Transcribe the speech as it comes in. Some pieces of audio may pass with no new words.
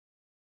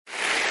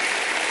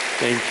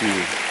Thank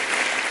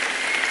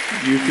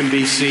you. You can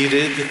be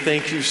seated.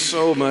 Thank you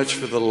so much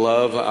for the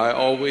love. I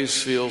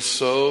always feel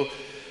so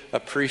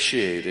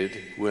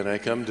appreciated when I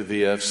come to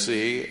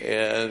VFC,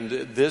 and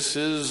this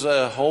is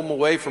a home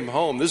away from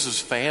home. This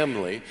is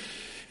family.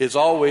 It's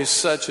always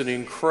such an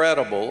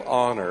incredible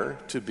honor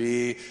to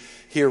be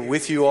here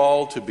with you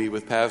all, to be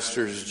with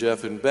Pastors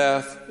Jeff and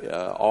Beth,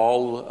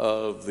 all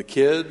of the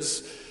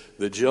kids,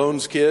 the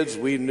Jones kids.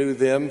 We knew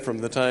them from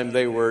the time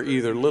they were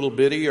either little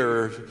bitty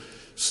or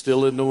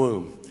still in the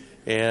womb.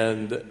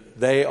 And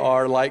they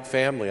are like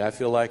family. I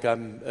feel like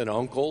I'm an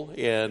uncle,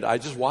 and I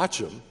just watch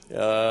them.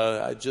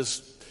 I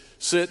just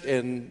sit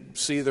and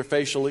see their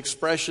facial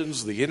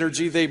expressions, the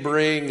energy they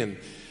bring, and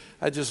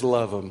I just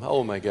love them.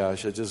 Oh my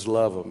gosh, I just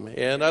love them.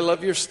 And I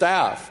love your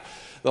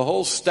staff, the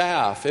whole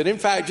staff. And in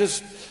fact,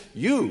 just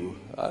you.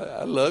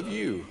 I love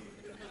you.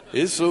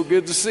 It's so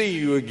good to see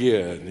you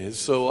again. It's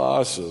so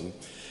awesome.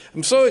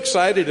 I'm so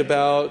excited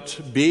about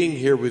being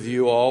here with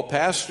you all.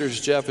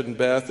 Pastors Jeff and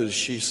Beth, as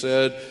she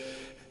said,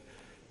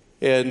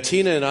 and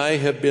Tina and I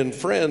have been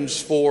friends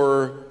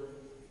for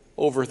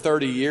over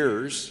 30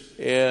 years,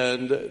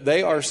 and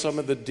they are some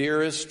of the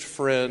dearest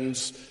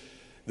friends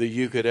that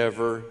you could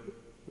ever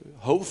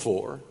hope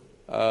for.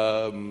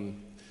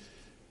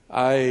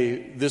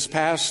 This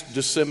past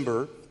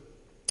December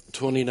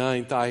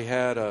 29th, I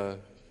had a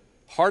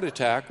heart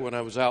attack when I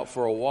was out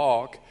for a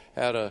walk,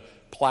 had a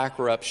plaque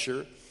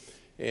rupture.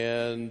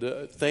 And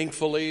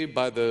thankfully,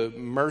 by the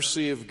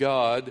mercy of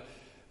God,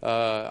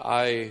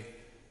 I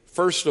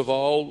first of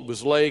all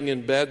was laying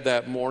in bed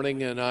that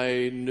morning, and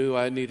I knew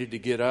I needed to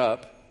get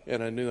up,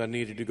 and I knew I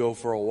needed to go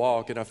for a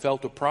walk, and I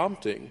felt a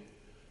prompting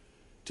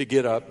to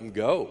get up and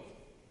go.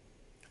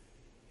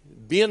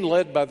 Being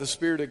led by the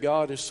Spirit of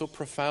God is so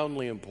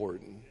profoundly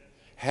important.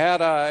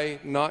 Had I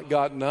not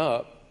gotten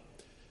up,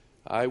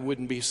 I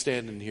wouldn't be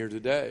standing here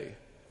today.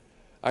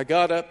 I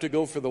got up to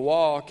go for the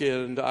walk,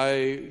 and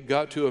I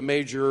got to a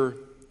major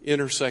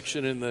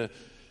intersection in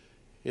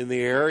the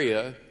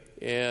area,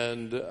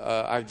 and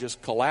I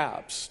just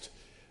collapsed.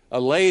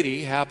 A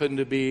lady happened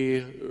to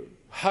be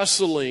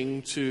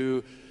hustling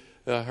to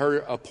her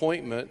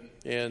appointment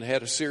and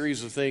had a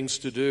series of things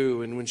to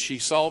do, and when she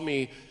saw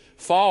me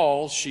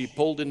fall, she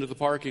pulled into the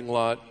parking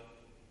lot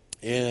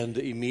and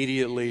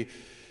immediately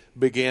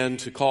began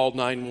to call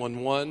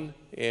 911.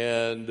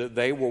 And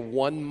they were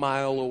 1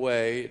 mile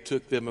away. It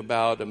took them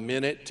about a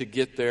minute to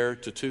get there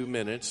to 2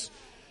 minutes.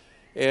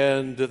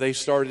 And they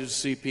started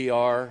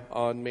CPR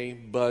on me,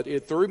 but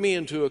it threw me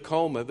into a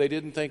coma. They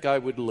didn't think I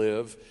would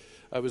live.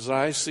 I was in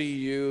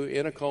ICU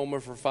in a coma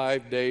for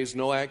 5 days,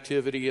 no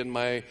activity in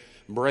my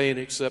brain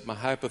except my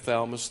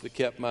hypothalamus that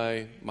kept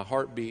my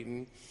heart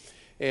beating.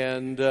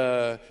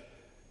 And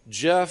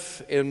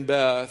Jeff and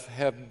Beth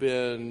have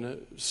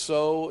been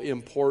so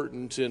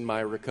important in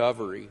my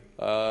recovery.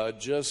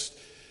 Just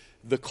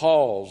the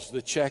calls,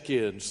 the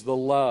check-ins, the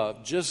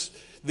love, just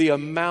the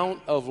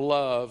amount of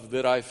love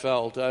that I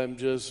felt. I'm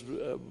just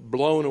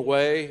blown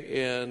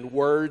away, and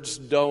words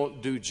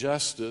don't do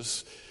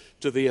justice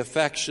to the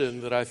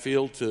affection that I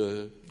feel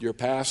to your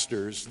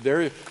pastors.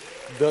 They're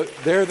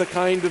the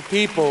kind of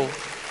people.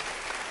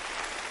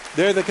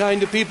 They're the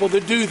kind of people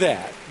that do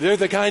that. They're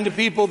the kind of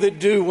people that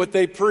do what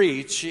they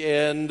preach.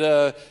 And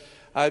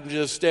I'm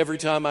just, every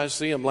time I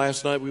see them,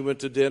 last night we went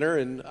to dinner,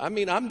 and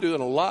I'm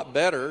doing a lot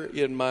better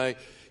in my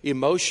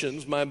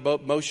emotions. My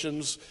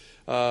emotions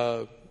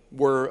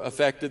were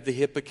affected. The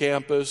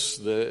hippocampus,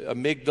 the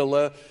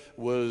amygdala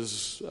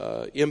was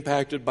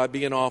impacted by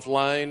being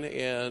offline,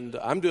 and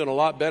I'm doing a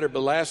lot better.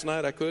 But last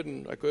night I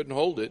couldn't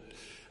hold it.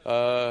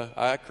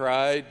 I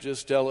cried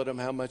just telling them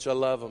how much I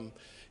love them.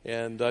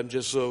 And I'm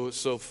just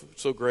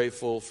so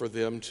grateful for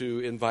them to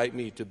invite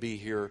me to be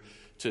here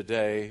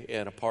today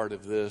and a part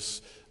of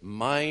this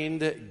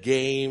Mind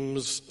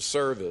Games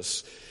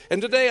service. And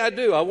today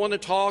I want to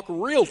talk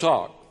real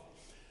talk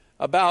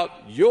about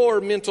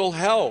your mental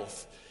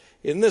health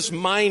in this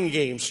mind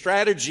game,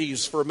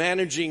 strategies for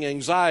managing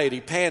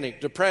anxiety, panic,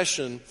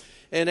 depression,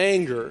 and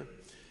anger.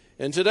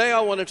 And today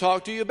I want to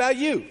talk to you about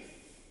you.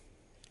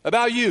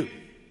 About you.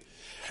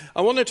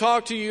 I want to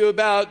talk to you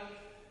about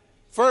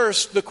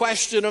first, the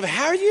question of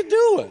how are you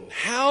doing?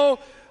 How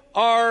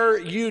are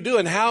you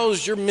doing?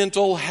 How's your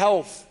mental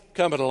health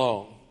coming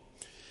along?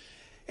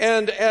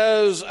 And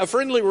as a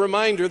friendly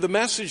reminder, the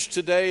message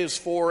today is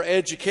for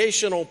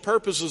educational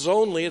purposes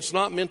only. It's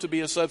not meant to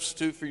be a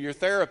substitute for your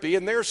therapy.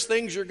 And there's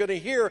things you're going to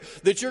hear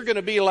that you're going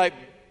to be like,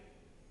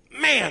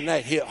 man,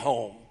 that hit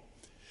home.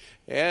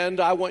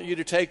 And I want you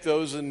to take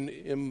those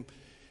and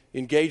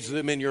engage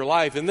them in your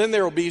life. And then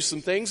there will be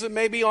some things that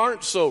maybe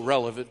aren't so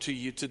relevant to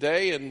you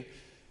today, and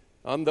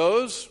on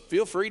those,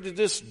 feel free to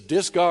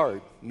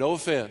discard. No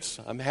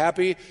offense. I'm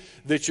happy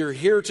that you're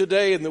here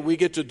today and that we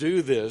get to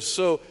do this.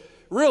 So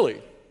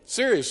really,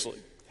 seriously,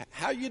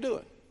 how are you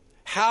doing?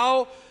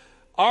 How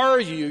are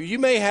you? You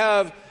may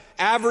have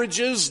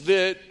averages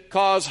that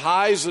cause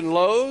highs and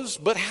lows,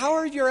 but how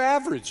are your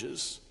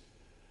averages?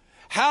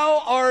 How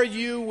are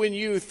you when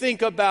you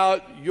think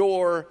about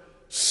your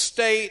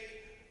state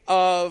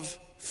of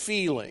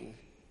feeling?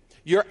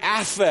 your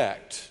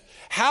affect.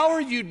 How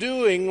are you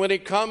doing when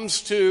it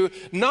comes to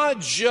not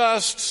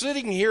just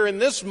sitting here in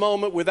this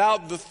moment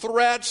without the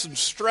threats and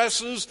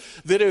stresses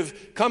that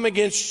have come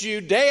against you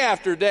day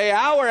after day,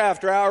 hour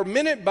after hour,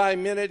 minute by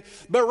minute,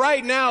 but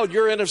right now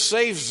you're in a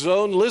safe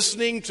zone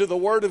listening to the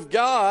Word of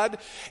God.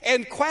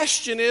 And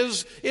question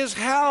is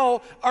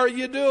how are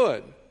you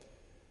doing?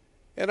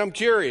 And I'm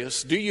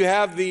curious, do you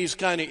have these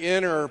kind of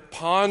inner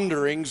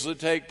ponderings that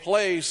take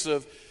place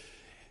of,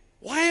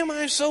 why am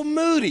I so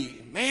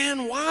moody?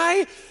 Man,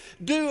 why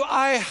do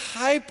I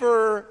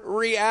hyper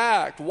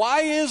react?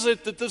 Why is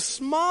it that the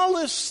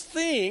smallest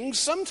things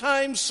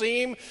sometimes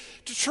seem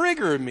to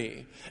trigger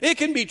me? It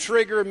can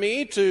trigger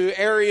me to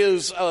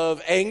areas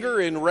of anger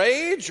and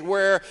rage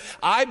where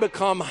I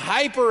become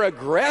hyper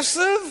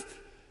aggressive.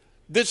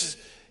 That's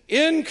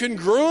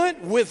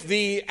incongruent with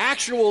the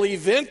actual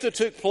event that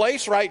took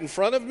place right in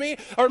front of me.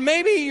 Or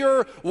maybe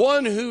you're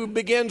one who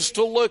begins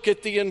to look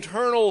at the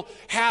internal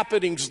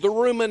happenings, the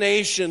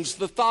ruminations,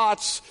 the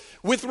thoughts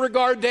with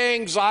regard to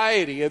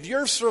anxiety, of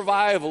your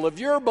survival, of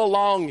your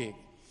belonging.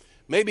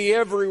 Maybe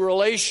every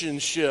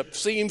relationship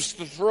seems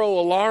to throw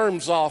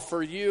alarms off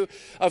for you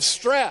of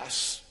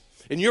stress.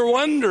 And you're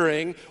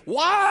wondering,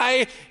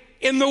 why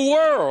in the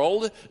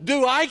world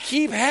do I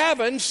keep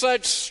having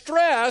such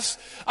stress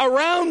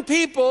around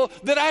people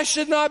that I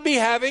should not be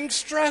having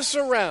stress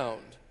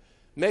around?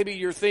 Maybe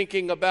you're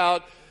thinking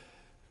about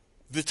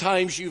the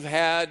times you've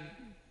had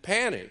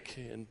panic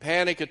and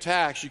panic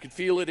attacks. You could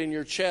feel it in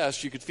your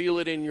chest. You could feel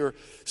it in your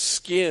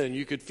skin.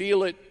 You could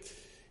feel it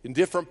in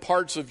different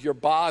parts of your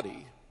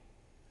body.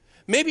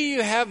 Maybe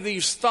you have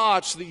these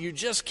thoughts that you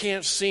just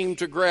can't seem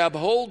to grab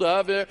hold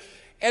of, and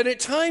at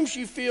times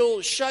you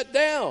feel shut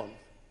down.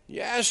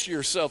 You ask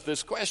yourself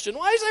this question: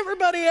 why is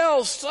everybody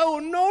else so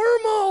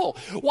normal?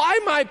 Why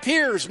my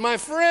peers, my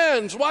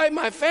friends, why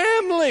my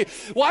family?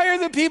 Why are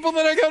the people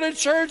that I go to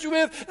church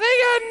with, they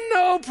got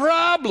no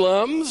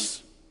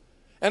problems?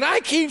 And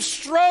I keep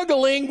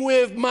struggling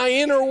with my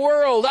inner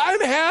world. I'm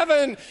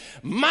having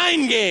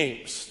mind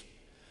games.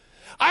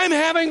 I'm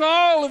having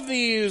all of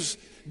these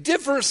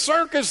different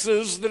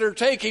circuses that are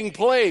taking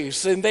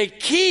place, and they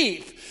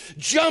keep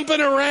jumping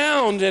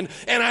around, and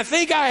I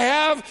think I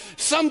have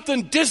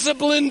something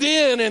disciplined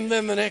in, and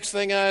then the next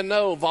thing I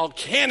know,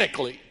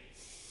 volcanically,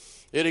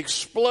 it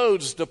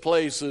explodes to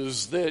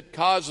places that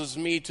causes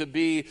me to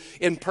be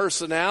in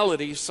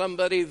personality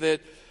somebody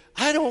that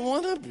I don't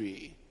want to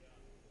be.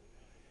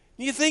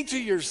 You think to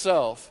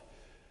yourself,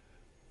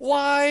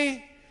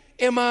 why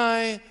am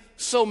I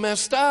so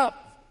messed up?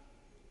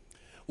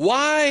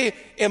 Why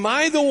am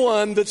I the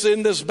one that's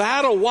in this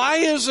battle? Why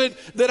is it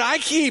that I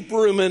keep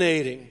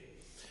ruminating?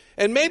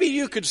 And maybe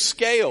you could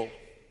scale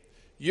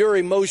your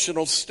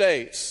emotional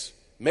states.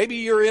 Maybe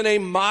you're in a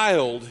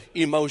mild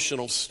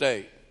emotional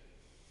state.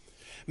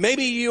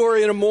 Maybe you're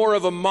in a more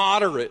of a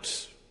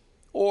moderate,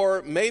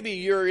 or maybe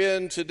you're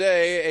in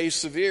today a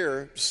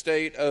severe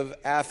state of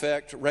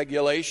affect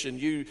regulation.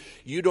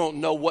 You don't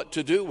know what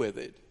to do with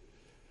it.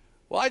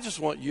 Well, I just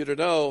want you to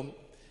know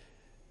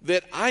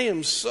that I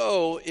am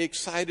so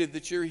excited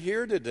that you're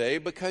here today,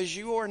 because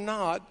you are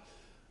not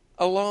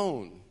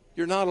alone.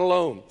 You're not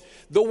alone.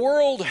 The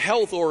World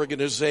Health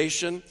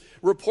Organization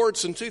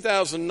reports in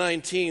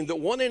 2019 that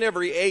 1 in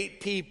every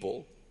 8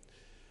 people,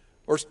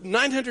 or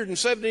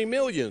 970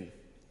 million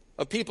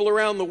of people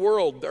around the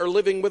world, are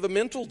living with a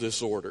mental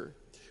disorder,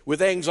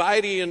 with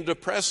anxiety and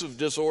depressive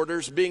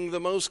disorders being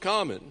the most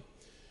common.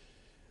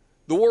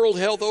 The World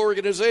Health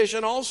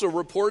Organization also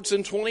reports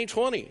in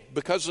 2020,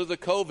 because of the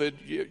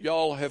COVID,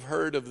 y'all have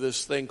heard of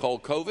this thing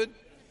called COVID.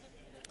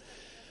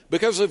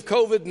 Because of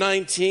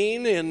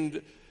COVID-19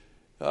 and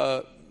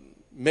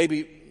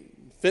maybe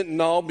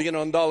fentanyl being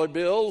on dollar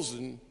bills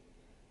and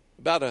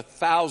about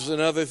 1,000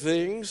 other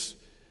things,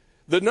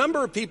 the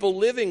number of people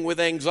living with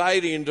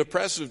anxiety and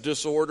depressive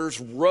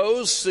disorders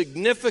rose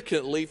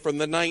significantly from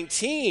the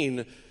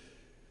 19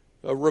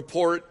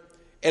 report,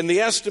 and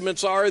the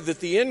estimates are that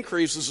the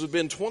increases have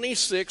been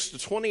 26 to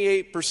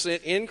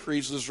 28%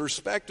 increases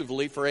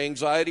respectively for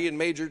anxiety and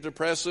major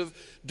depressive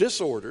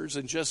disorders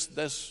in just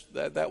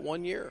that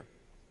 1 year.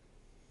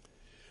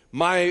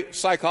 My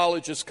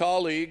psychologist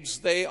colleagues,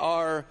 they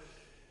are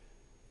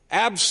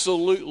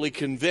absolutely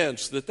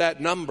convinced that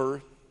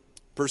number,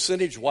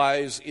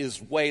 percentage-wise,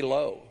 is way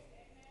low.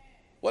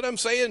 What I'm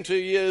saying to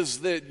you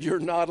is that you're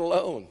not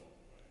alone.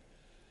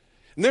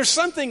 And there's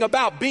something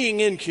about being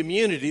in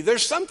community.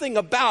 There's something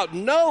about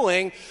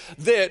knowing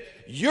that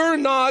you're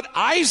not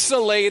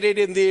isolated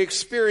in the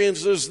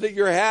experiences that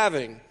you're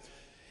having.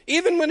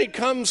 Even when it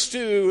comes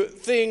to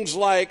things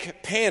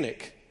like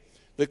panic.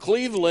 The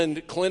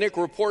Cleveland Clinic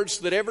reports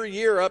that every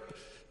year up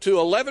to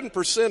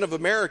 11% of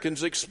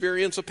Americans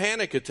experience a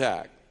panic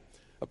attack.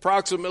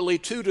 Approximately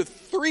 2 to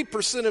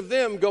 3% of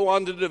them go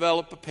on to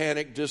develop a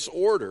panic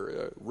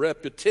disorder, a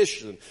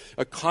repetition,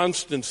 a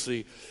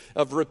constancy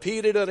of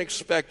repeated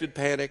unexpected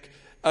panic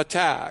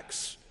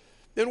attacks.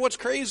 And what's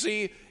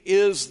crazy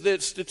is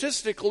that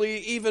statistically,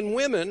 even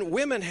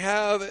women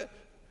have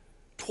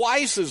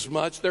twice as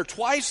much, they're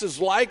twice as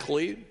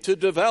likely to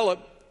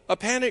develop a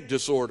panic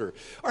disorder?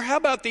 Or how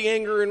about the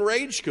anger and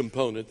rage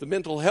component? The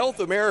Mental Health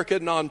America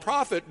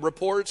nonprofit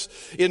reports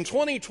in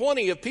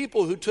 2020 of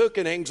people who took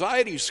an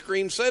anxiety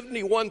screen,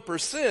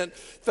 71%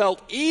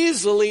 felt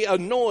easily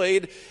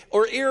annoyed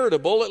or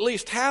irritable at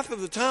least half of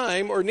the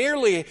time or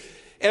nearly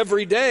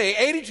every day.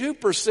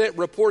 82%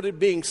 reported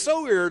being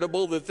so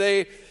irritable that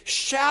they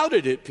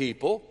shouted at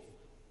people.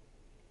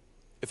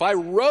 If I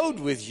rode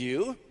with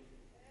you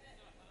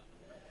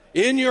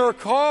in your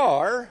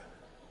car,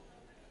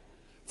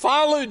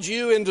 followed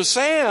you into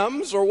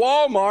Sam's or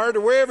Walmart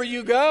or wherever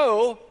you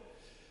go,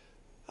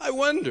 I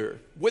wonder,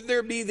 would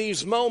there be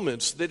these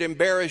moments that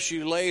embarrass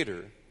you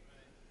later,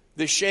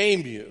 that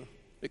shame you,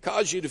 that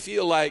cause you to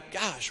feel like,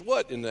 gosh,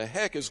 what in the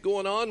heck is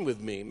going on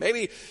with me?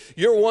 Maybe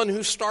you're one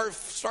who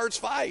starts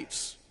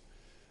fights.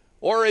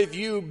 Or if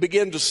you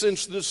begin to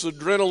sense this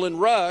adrenaline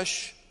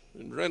rush,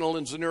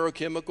 adrenaline's a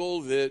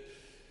neurochemical that,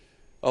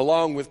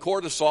 along with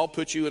cortisol,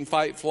 puts you in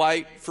fight,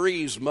 flight,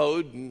 freeze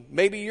mode. And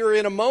maybe you're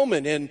in a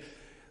moment and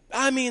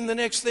the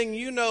next thing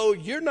you know,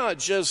 you're not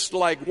just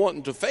like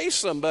wanting to face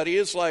somebody.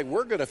 It's like,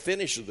 we're going to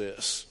finish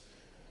this.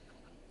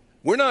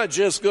 We're not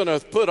just going to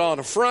put on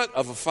a front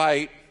of a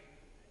fight.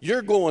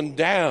 You're going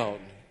down.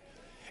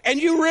 And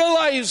you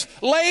realize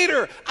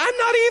later, I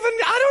don't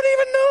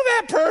even know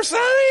that person.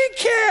 I don't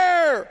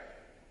care.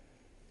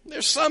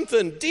 There's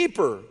something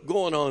deeper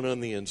going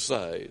on the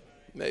inside.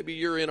 Maybe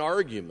you're in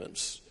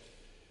arguments.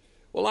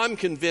 Well, I'm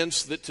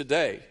convinced that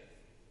today,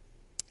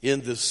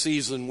 in the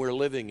season we're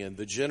living in,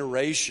 the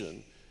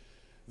generation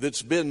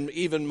that's been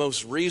even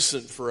most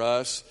recent for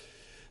us,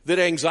 that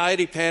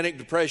anxiety, panic,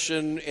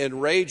 depression,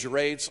 and rage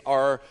rates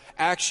are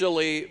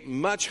actually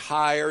much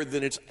higher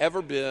than it's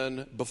ever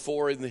been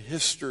before in the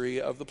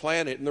history of the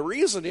planet. And the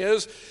reason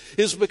is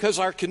because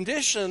our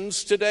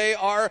conditions today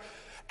are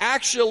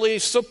actually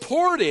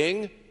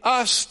supporting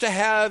us to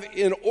have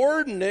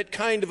inordinate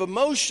kind of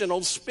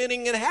emotional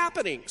spinning and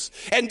happenings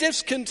and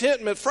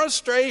discontentment,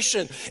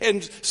 frustration,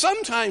 and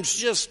sometimes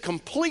just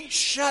complete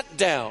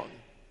shutdown.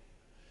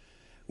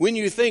 When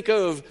you think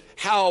of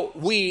how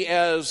we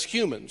as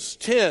humans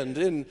tend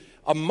in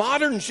a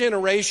modern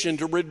generation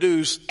to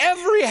reduce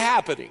every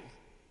happening,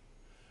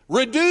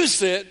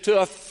 reduce it to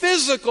a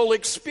physical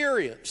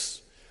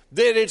experience,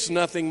 that it's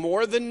nothing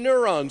more than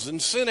neurons and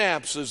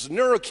synapses,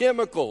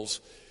 neurochemicals.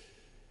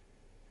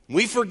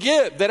 We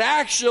forget that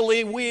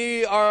actually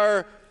we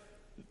are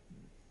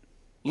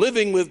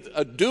living with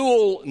a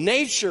dual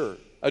nature,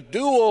 a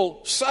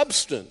dual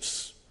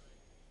substance.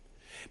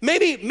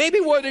 Maybe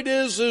what it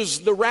is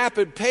the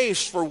rapid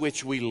pace for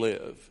which we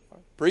live.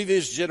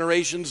 Previous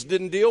generations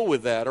didn't deal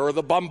with that, or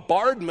the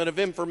bombardment of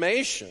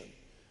information.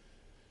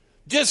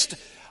 Just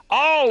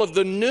all of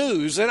the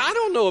news. And I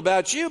don't know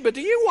about you, but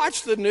do you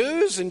watch the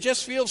news and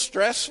just feel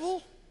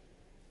stressful?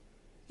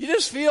 You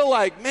just feel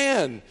like,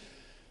 man,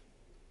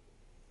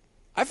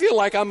 I feel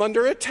like I'm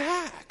under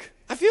attack.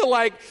 I feel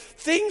like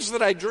things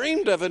that I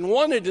dreamed of and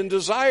wanted and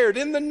desired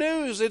in the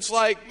news, it's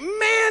like,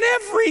 man,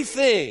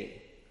 everything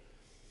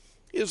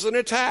is an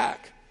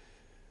attack.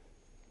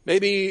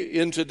 Maybe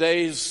in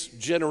today's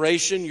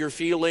generation, you're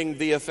feeling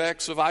the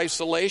effects of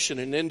isolation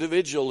and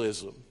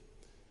individualism,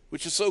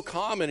 which is so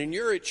common, and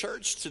you're at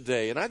church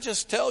today. And I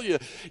just tell you,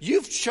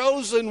 you've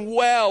chosen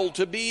well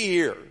to be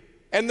here.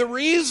 And the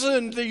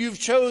reason that you've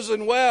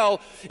chosen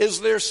well is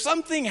there's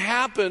something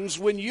happens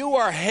when you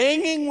are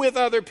hanging with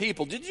other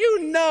people. Did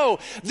you know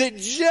that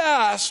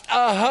just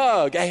a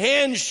hug, a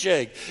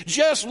handshake,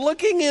 just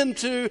looking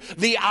into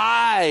the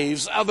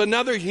eyes of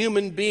another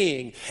human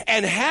being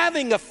and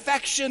having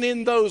affection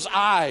in those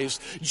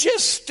eyes,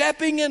 just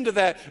stepping into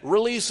that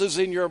releases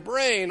in your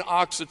brain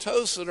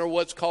oxytocin, or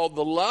what's called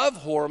the love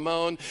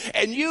hormone,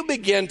 and you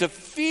begin to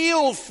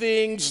feel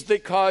things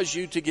that cause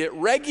you to get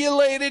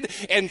regulated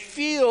and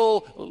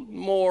feel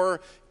more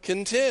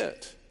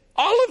content.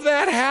 All of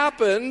that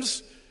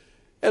happens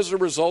as a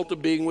result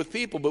of being with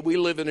people, but we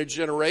live in a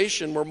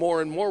generation where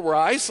more and more we're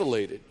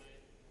isolated.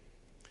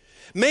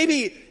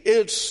 Maybe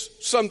it's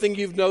something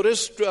you've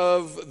noticed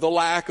of the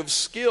lack of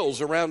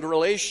skills around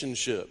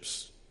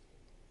relationships.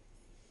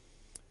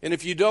 And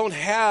if you don't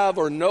have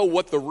or know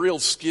what the real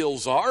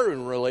skills are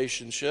in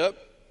relationships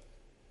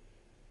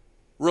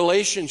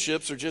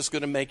are just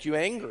going to make you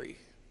angry.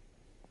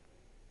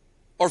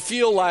 Or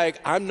feel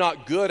like I'm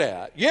not good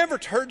at. You ever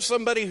heard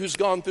somebody who's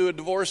gone through a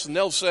divorce and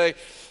they'll say,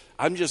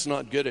 I'm just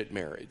not good at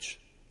marriage.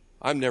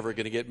 I'm never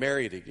going to get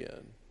married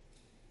again.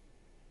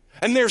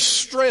 And there's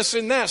stress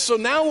in that. So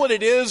now what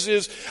it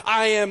is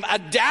I am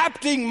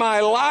adapting my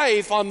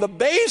life on the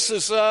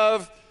basis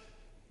of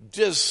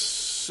just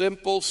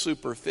simple,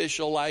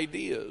 superficial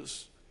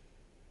ideas.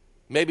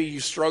 Maybe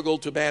you struggle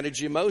to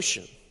manage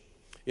emotion.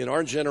 In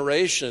our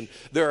generation,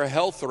 there are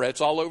health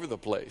threats all over the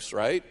place,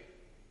 right?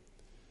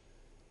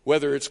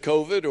 Whether it's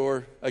COVID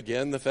or,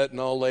 again, the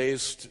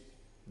fentanyl-laced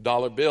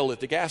dollar bill at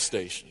the gas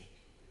station.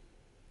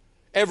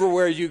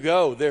 Everywhere you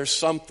go, there's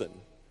something.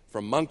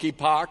 From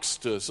monkeypox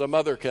to some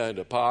other kind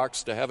of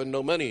pox to having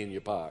no money in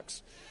your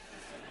pox.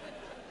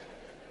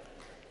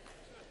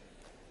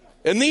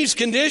 And these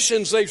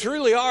conditions, they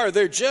truly are,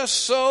 they're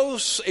just so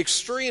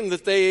extreme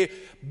that they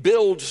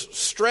build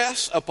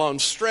stress upon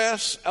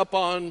stress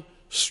upon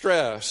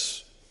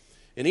stress.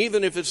 And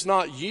even if it's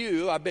not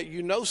you, I bet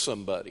you know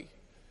somebody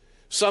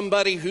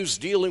who's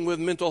dealing with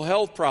mental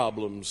health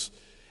problems,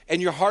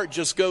 and your heart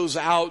just goes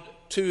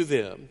out to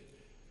them.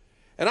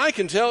 And I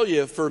can tell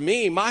you, for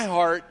me, my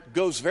heart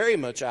goes very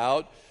much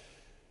out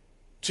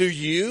to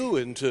you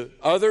and to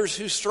others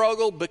who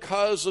struggle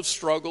because of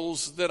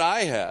struggles that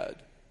I had.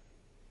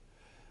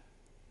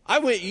 I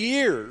went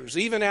years,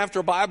 even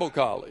after Bible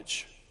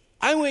college,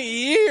 I went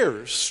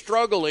years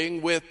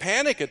struggling with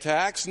panic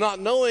attacks, not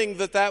knowing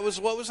that that was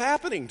what was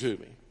happening to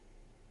me.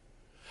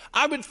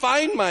 I would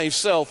find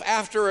myself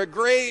after a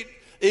great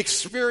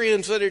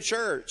experience at a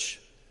church,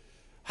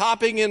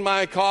 hopping in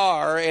my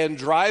car and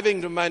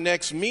driving to my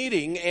next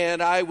meeting,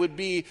 and I would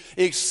be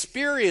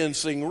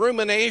experiencing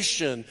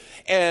rumination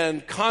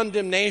and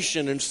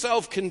condemnation and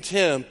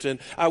self-contempt. And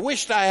I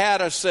wished I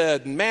had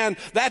said, man,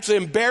 that's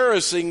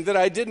embarrassing that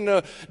I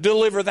didn't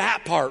deliver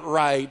that part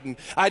right, and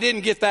I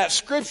didn't get that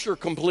scripture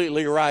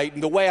completely right,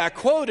 and the way I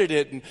quoted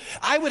it. And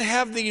I would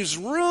have these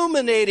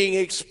ruminating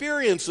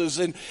experiences,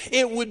 and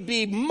it would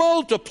be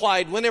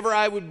multiplied whenever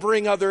I would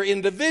bring other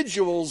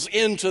individuals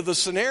into the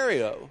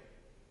scenario.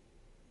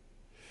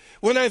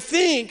 When I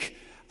think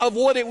of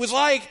what it was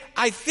like,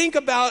 I think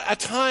about a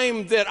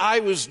time that I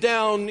was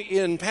down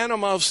in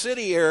Panama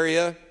City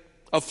area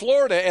of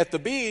Florida at the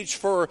beach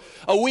for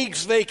a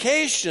week's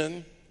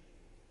vacation.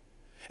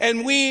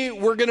 And we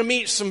were going to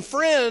meet some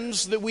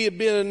friends that we had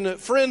been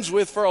friends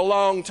with for a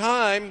long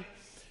time.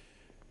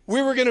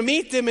 We were going to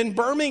meet them in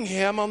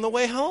Birmingham on the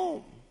way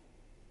home.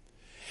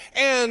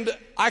 And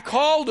I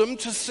called them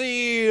to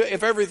see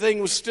if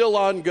everything was still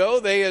on go.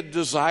 They had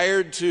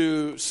desired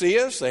to see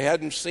us. They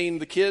hadn't seen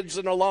the kids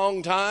in a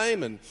long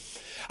time. And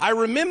I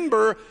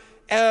remember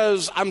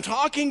as I'm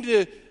talking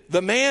to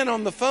the man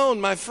on the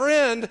phone, my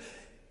friend,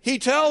 he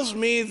tells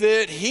me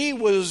that he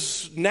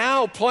was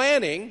now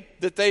planning,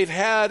 that they've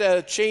had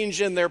a change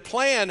in their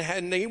plan,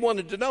 and he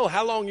wanted to know,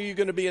 how long are you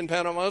going to be in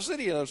Panama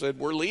City? And I said,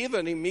 we're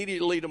leaving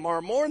immediately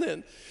tomorrow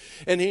morning.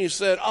 And he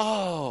said,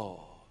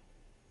 oh.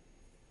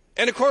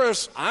 And of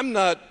course, I'm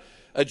not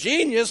a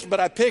genius, but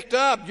I picked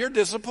up, you're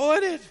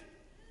disappointed.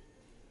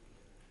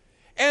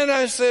 And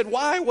I said,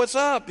 why? What's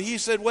up? He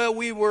said, well,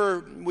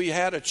 we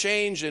had a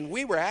change, and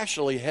we were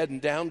actually heading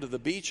down to the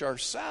beach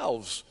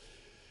ourselves.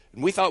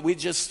 And we thought we'd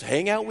just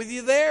hang out with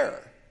you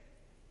there.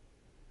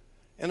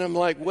 And I'm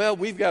like, well,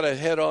 we've got to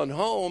head on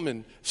home.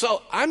 And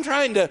so I'm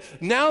trying to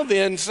now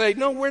then say,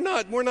 no, we're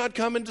not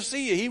coming to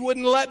see you. He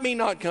wouldn't let me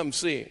not come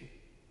see him.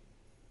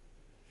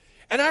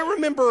 And I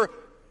remember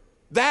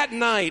that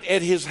night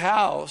at his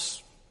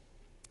house,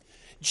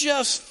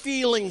 just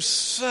feeling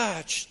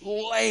such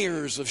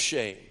layers of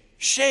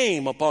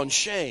shame upon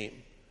shame.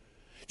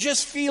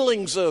 Just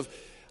feelings of,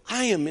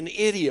 I am an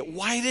idiot.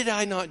 Why did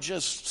I not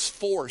just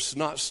force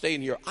not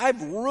staying here?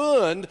 I've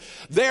ruined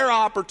their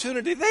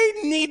opportunity. They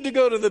need to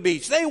go to the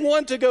beach. They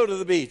want to go to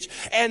the beach.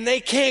 And they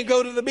can't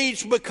go to the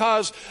beach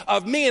because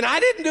of me. And I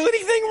didn't do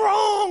anything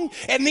wrong.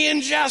 And the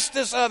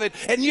injustice of it.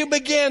 And you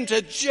begin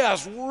to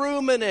just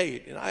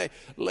ruminate. And I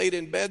laid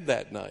in bed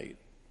that night.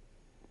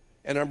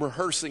 And I'm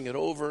rehearsing it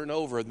over and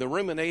over. And the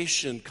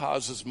rumination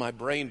causes my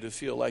brain to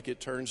feel like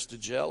it turns to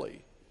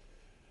jelly.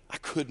 I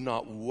could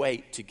not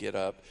wait to get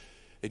up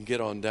and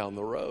get on down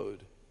the road.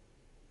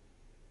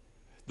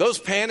 Those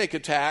panic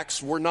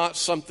attacks were not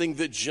something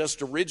that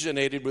just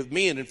originated with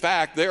me. And in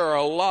fact, there are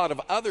a lot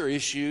of other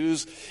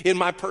issues in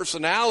my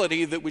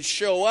personality that would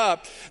show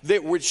up,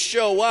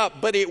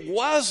 but it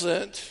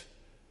wasn't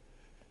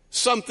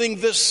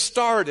something that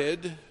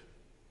started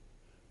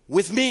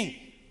with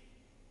me.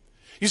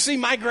 You see,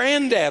 my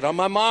granddad on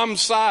my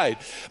mom's side,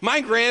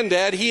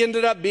 he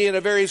ended up being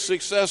a very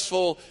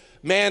successful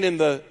man in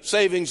the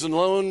savings and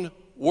loan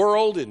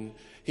world, and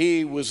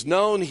he was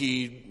known.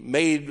 He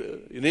made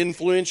an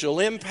influential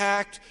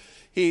impact.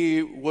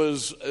 He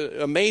was an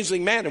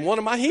amazing man and one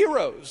of my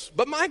heroes.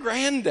 But my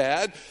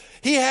granddad,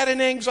 he had an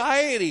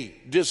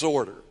anxiety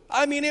disorder.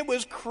 I mean, it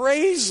was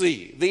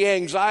crazy, the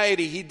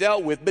anxiety he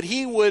dealt with. But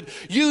he would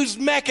use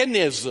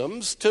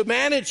mechanisms to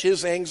manage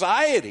his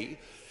anxiety.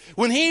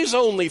 When he's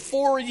only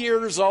 4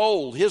 years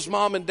old, his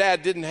mom and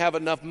dad didn't have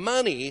enough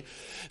money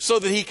so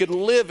that he could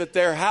live at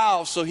their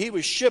house. So he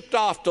was shipped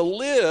off to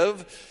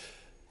live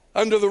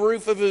under the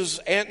roof of his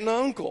aunt and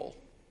uncle.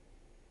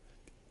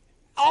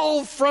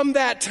 All from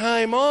that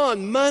time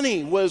on,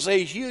 money was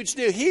a huge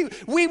deal.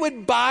 We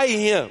would buy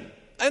him.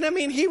 And I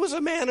mean, he was a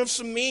man of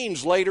some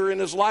means later in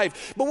his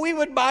life. But we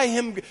would buy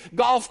him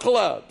golf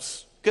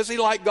clubs because he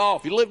liked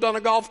golf. He lived on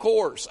a golf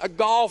course, a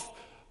golf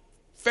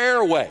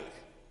fairway.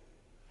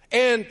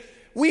 And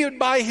we would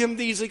buy him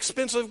these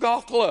expensive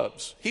golf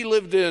clubs. He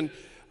lived in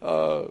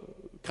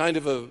kind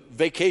of a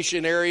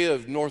vacation area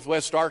of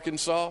northwest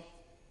Arkansas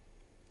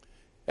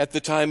at the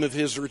time of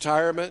his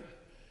retirement.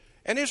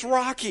 And it's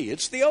rocky.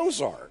 It's the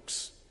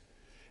Ozarks.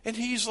 And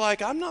he's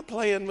like, I'm not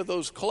playing with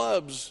those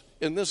clubs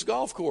in this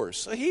golf course.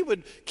 So he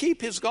would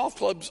keep his golf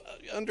clubs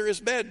under his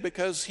bed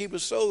because he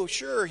was so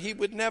sure he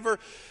would never,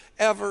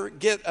 ever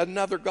get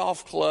another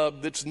golf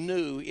club that's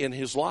new in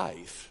his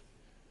life.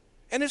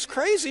 And it's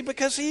crazy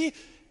because he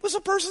was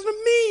a person of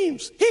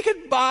means. He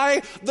could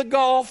buy the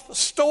golf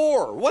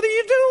store. What are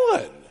you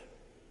doing?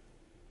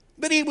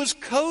 But he was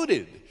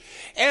coded.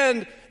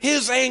 And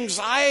his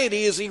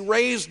anxiety as he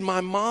raised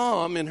my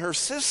mom and her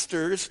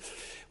sisters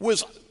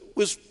was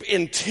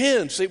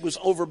intense. It was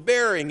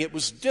overbearing. It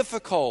was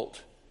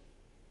difficult.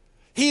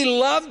 He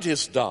loved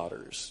his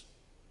daughters,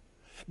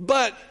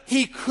 but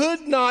he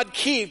could not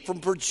keep from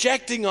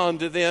projecting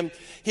onto them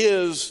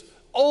his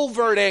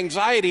overt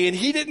anxiety, and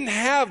he didn't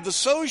have the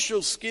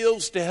social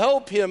skills to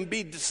help him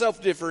be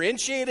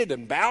self-differentiated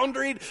and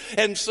boundaried,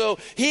 and so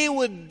he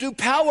would do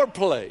power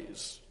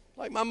plays.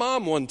 Like my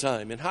mom one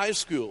time in high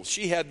school,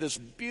 she had this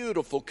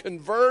beautiful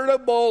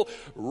convertible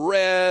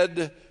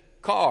red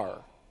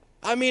car.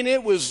 I mean,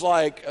 it was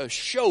like a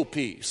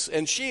showpiece,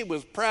 and she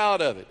was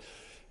proud of it.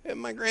 And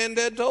my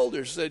granddad told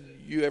her, said,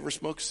 "You ever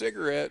smoke a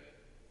cigarette,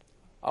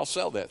 I'll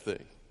sell that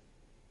thing."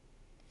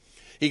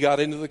 He got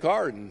into the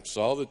car and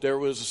saw that there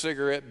was a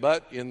cigarette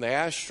butt in the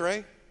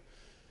ashtray.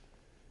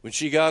 When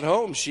she got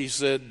home, she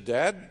said,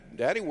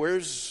 Daddy,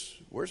 where's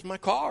my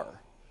car?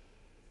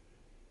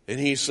 And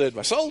he said,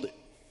 "I sold it."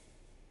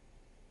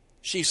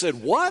 She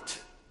said, "What?"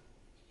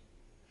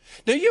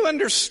 Now you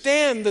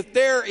understand that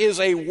there is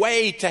a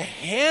way to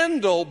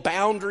handle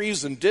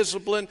boundaries and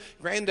discipline.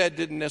 Granddad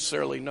didn't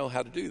necessarily know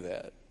how to do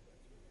that.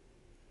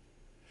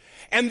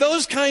 And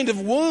those kind of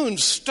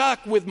wounds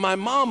stuck with my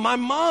mom. My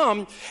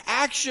mom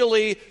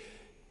actually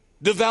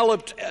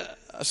developed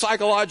a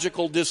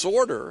psychological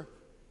disorder,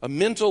 a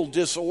mental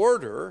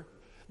disorder,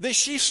 that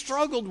she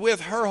struggled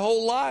with her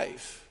whole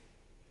life.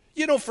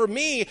 You know, for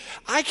me,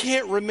 I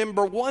can't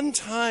remember one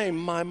time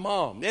my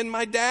mom and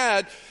my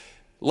dad,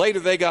 later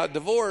they got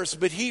divorced,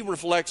 but he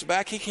reflects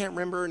back, he can't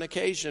remember an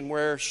occasion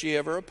where she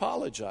ever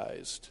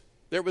apologized.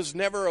 There was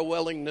never a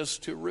willingness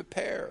to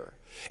repair.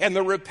 And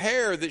the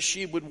repair that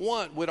she would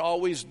want would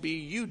always be,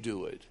 you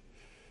do it.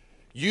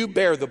 You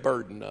bear the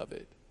burden of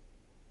it.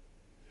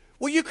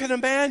 Well, you can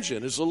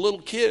imagine as a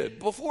little kid,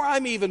 before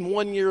I'm even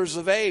 1 year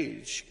of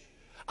age,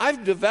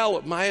 I've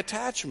developed my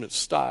attachment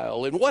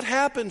style. And what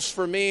happens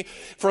for me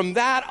from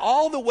that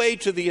all the way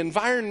to the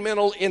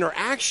environmental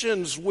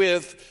interactions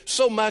with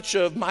so much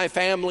of my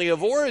family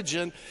of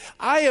origin,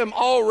 I am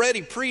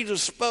already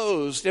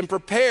predisposed and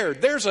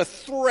prepared. There's a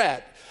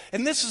threat.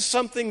 And this is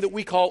something that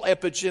we call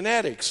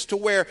epigenetics, to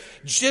where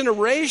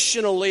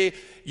generationally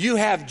you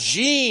have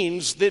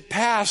genes that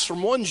pass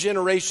from one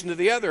generation to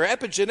the other.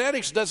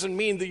 Epigenetics doesn't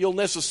mean that you'll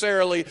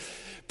necessarily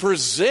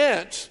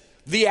present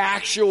the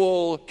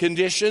actual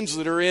conditions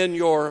that are in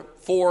your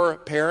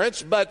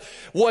foreparents, but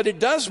what it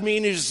does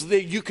mean is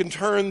that you can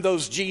turn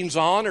those genes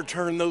on or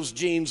turn those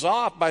genes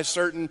off by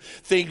certain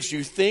things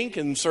you think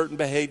and certain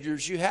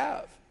behaviors you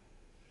have.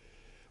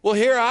 Well,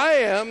 here I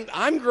am,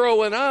 I'm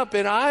growing up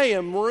and I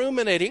am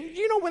ruminating.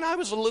 You know, when I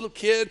was a little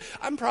kid,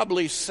 I'm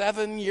probably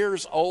 7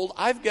 years old,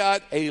 I've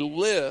got a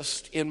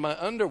list in my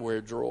underwear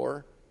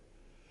drawer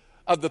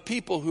of the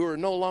people who are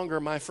no longer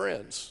my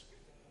friends.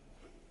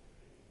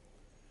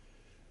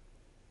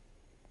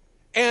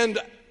 And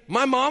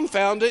my mom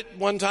found it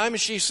one time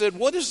and she said,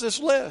 "What is this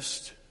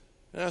list?"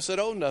 And I said,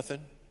 "Oh,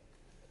 nothing."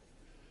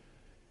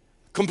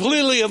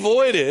 Completely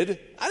avoided.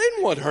 I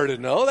didn't want her to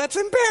know. That's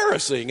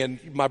embarrassing.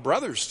 And my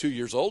brother's 2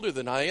 years older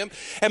than I am.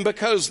 And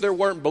because there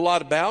weren't a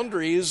lot of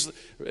boundaries,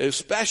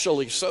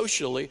 especially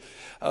socially,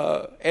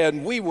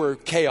 and we were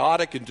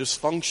chaotic and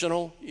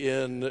dysfunctional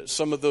in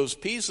some of those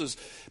pieces,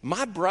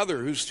 my brother,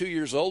 who's 2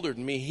 years older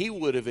than me, he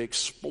would have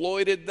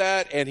exploited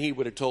that, and he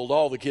would have told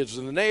all the kids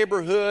in the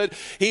neighborhood.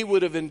 He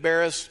would have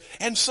embarrassed.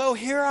 And so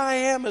here I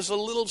am as a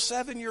little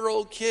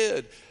 7-year-old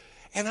kid,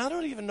 and I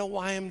don't even know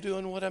why I'm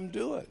doing what I'm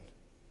doing.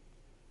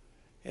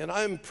 And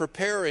I'm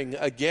preparing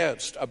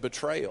against a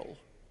betrayal.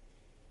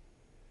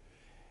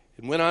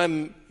 And when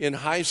I'm in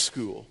high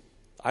school,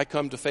 I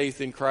come to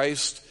faith in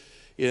Christ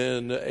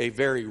in a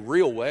very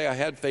real way. I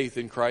had faith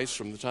in Christ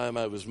from the time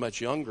I was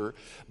much younger,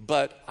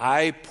 but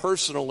I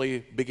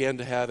personally began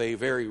to have a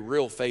very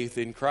real faith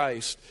in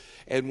Christ.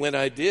 And when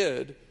I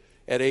did,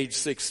 at age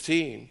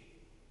 16,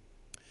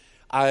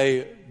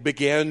 I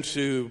began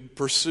to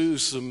pursue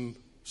some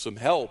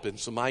help and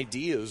some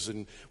ideas.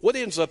 And what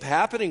ends up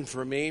happening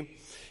for me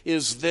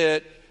is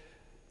that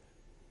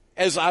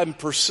as I'm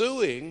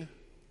pursuing,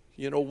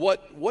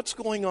 what's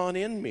going on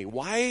in me?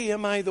 Why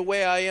am I the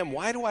way I am?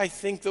 Why do I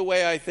think the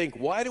way I think?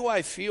 Why do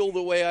I feel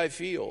the way I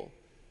feel?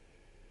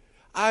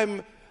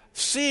 I'm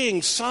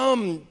seeing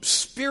some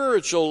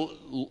spiritual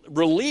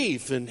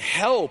relief and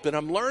help, and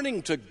I'm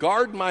learning to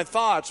guard my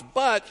thoughts.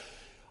 But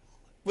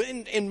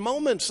in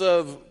moments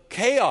of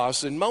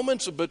chaos, in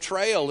moments of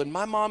betrayal, and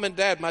my mom and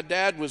dad, my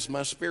dad was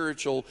my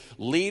spiritual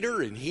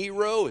leader and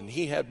hero, and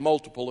he had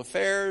multiple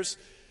affairs,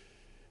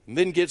 and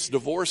then gets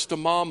divorced to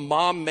mom.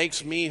 Mom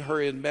makes me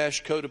her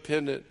enmeshed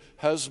codependent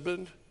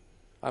husband.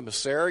 I'm a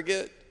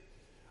surrogate.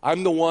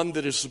 I'm the one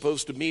that is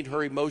supposed to meet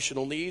her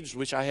emotional needs,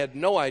 which I had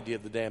no idea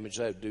the damage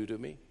that would do to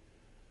me.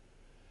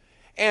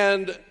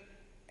 And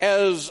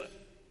as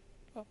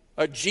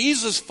a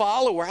Jesus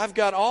follower, I've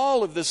got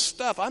all of this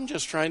stuff I'm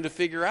just trying to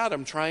figure out.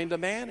 I'm trying to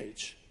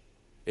manage.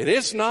 And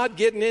it's not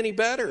getting any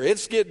better.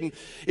 It's getting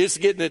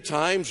at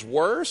times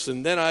worse.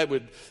 And then I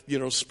would,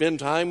 spend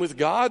time with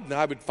God, and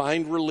I would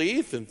find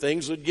relief, and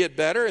things would get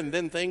better, and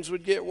then things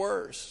would get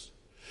worse.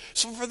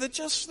 So for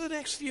just the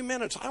next few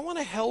minutes, I want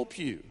to help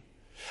you.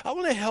 I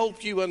want to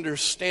help you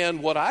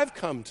understand what I've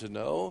come to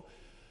know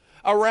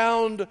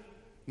around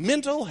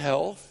mental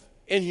health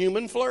and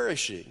human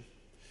flourishing.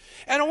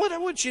 And what I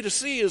want you to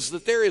see is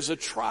that there is a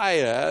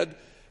triad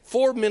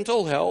for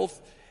mental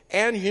health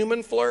and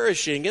human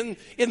flourishing.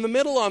 In the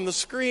middle on the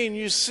screen,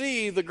 you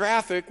see the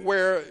graphic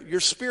where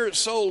your spirit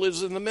soul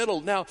is in the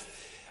middle. Now,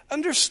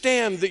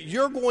 understand that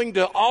you're going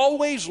to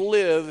always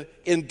live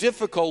in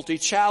difficulty,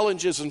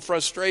 challenges, and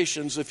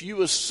frustrations if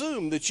you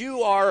assume that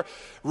you are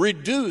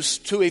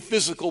reduced to a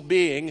physical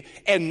being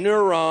and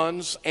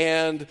neurons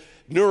and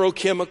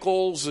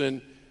neurochemicals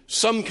and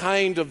some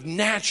kind of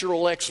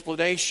natural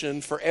explanation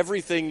for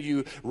everything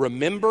you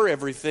remember,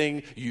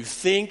 everything you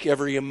think,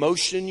 every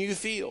emotion you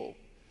feel.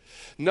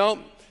 No,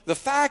 the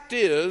fact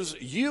is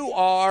you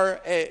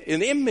are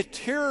an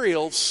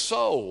immaterial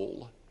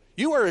soul.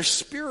 You are a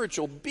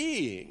spiritual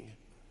being.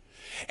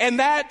 And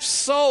that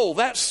soul,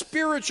 that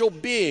spiritual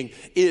being,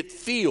 it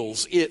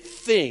feels, it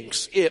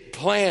thinks, it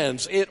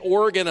plans, it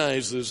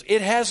organizes,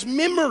 it has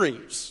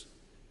memories.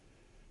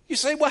 You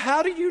say, well,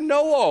 how do you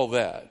know all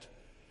that?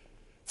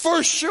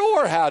 For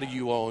sure, how do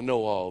you all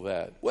know all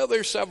that? Well,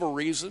 there's several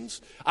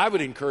reasons. I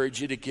would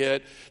encourage you to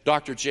get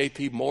Dr.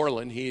 J.P.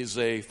 Moreland. He's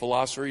a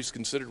philosopher. He's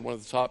considered one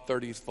of the top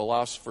 30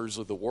 philosophers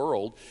of the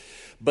world.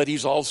 But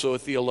he's also a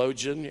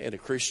theologian and a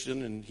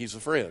Christian, and he's a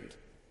friend.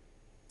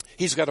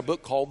 He's got a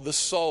book called The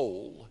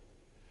Soul.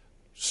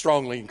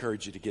 Strongly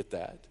encourage you to get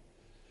that.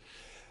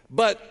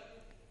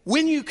 But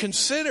when you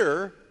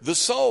consider the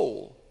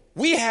soul,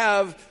 we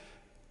have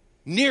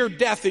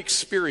near-death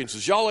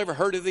experiences. Y'all ever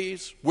heard of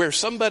these? Where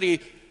somebody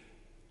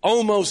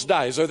almost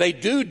dies, or they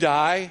do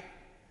die,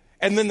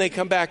 and then they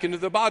come back into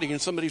their body.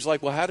 And somebody's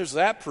like, well, how does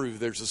that prove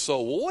there's a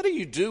soul? Well, what do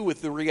you do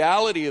with the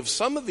reality of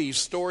some of these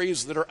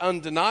stories that are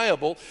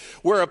undeniable,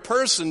 where a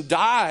person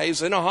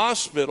dies in a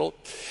hospital,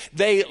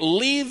 they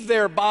leave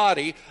their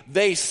body,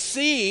 they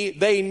see,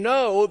 they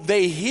know,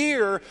 they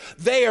hear,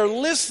 they are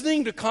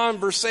listening to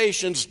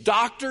conversations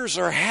doctors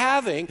are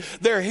having,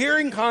 they're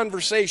hearing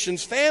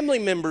conversations family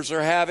members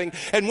are having,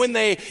 and when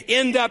they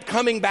end up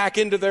coming back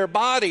into their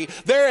body,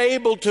 they're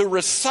able to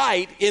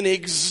recite in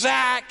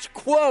exact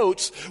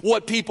quotes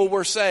what people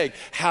were saying.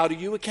 How do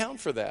you account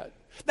for that?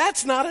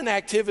 That's not an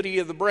activity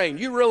of the brain.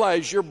 You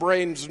realize your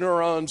brain's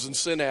neurons and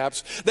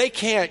synapses, they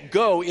can't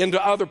go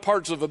into other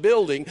parts of a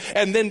building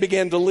and then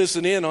begin to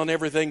listen in on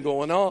everything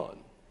going on.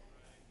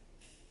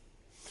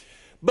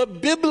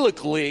 But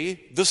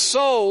biblically, the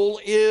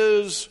soul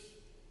is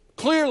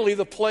clearly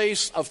the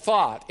place of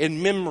thought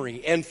and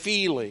memory and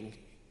feeling,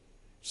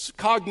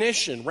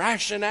 cognition,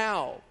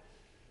 rationale.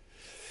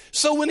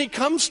 So when it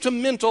comes to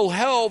mental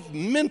health,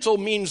 mental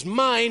means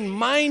mind.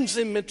 Mind's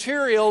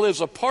immaterial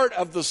is a part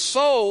of the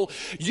soul.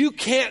 You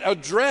can't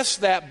address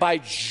that by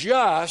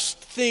just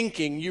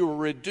thinking you are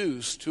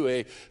reduced to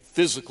a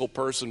physical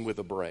person with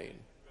a brain.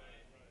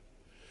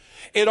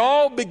 It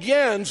all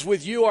begins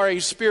with you are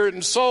a spirit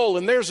and soul,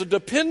 and there's a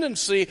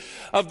dependency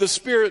of the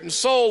spirit and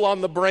soul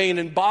on the brain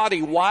and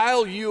body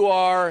while you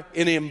are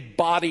an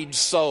embodied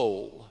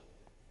soul.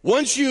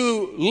 Once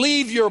you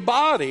leave your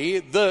body,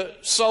 the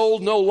soul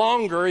no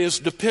longer is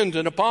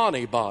dependent upon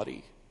a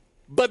body.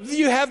 But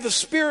you have the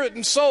spirit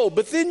and soul,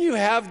 but then you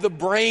have the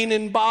brain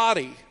and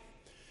body.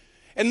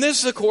 And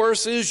this, of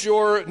course, is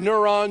your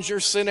neurons, your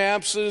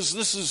synapses.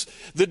 This is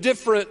the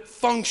different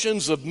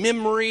functions of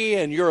memory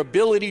and your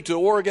ability to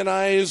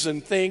organize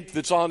and think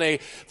that's on a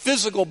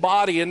physical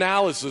body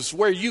analysis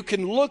where you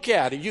can look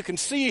at it. You can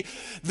see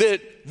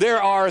that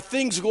there are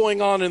things going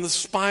on in the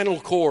spinal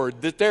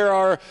cord, that there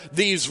are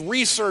these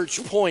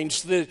research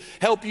points that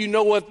help you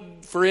know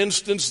what, for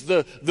instance,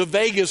 the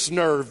vagus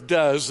nerve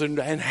does and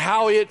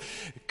how it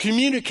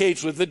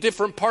communicates with the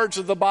different parts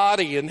of the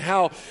body, and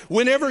how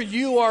whenever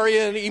you are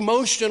in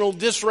emotional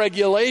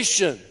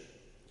dysregulation,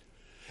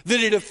 that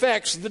it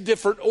affects the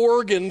different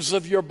organs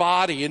of your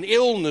body, and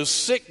illness,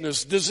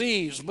 sickness,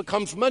 disease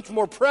becomes much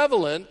more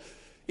prevalent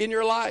in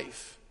your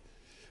life.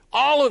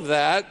 All of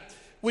that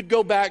would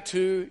go back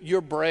to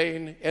your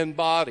brain and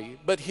body.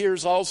 But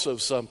here's also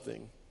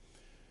something.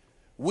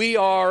 We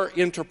are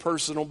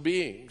interpersonal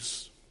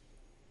beings.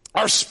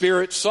 Our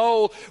spirit,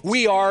 soul,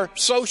 we are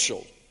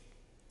social.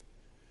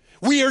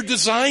 We are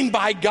designed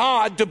by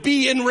God to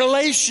be in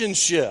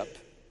relationship.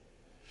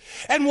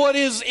 And what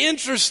is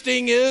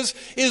interesting is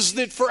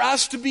that for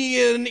us to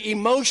be in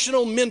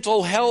emotional,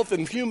 mental health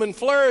and human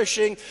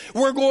flourishing,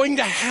 we're going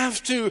to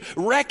have to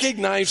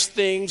recognize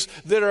things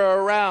that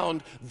are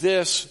around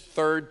this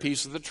third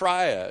piece of the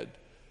triad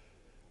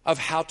of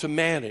how to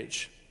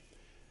manage,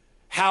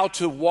 how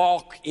to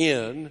walk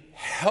in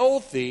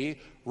healthy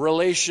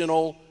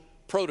relational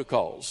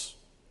protocols.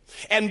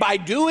 And by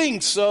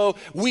doing so,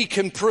 we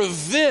can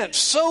prevent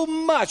so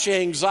much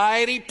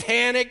anxiety,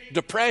 panic,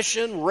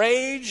 depression,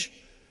 rage.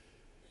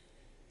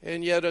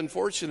 And yet,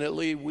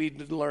 unfortunately, we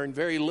learn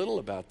very little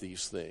about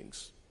these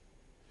things.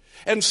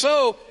 And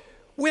so,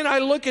 when I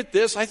look at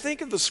this, I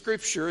think of the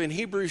scripture in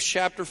Hebrews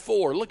chapter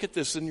 4. Look at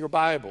this in your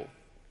Bible.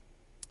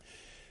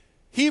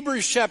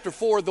 Hebrews chapter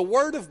 4, the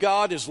word of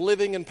God is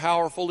living and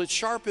powerful. It's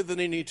sharper than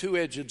any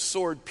two-edged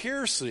sword,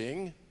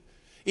 piercing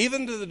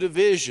even to the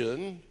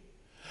division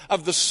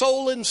of the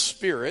soul and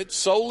spirit,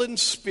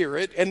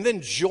 and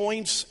then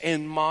joints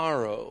and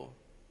marrow.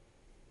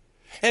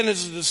 And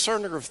is a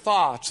discerner of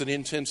thoughts and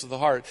intents of the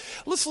heart.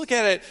 Let's look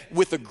at it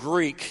with a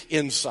Greek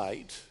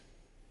insight.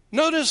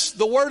 Notice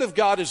the Word of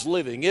God is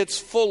living. It's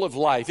full of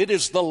life. It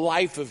is the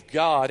life of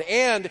God.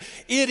 And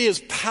it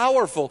is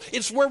powerful.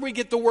 It's where we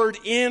get the word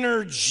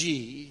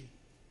energy.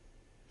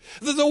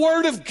 The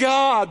Word of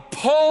God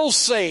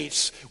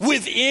pulsates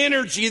with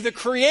energy that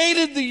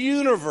created the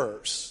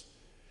universe.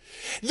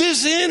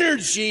 This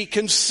energy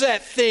can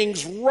set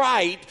things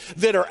right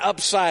that are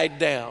upside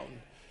down.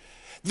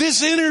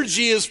 This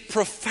energy is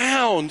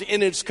profound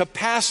in its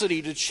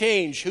capacity to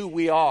change who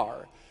we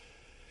are.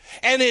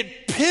 And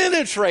it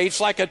penetrates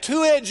like a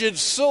two-edged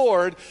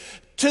sword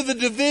to the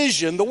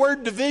division. The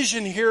word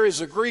division here is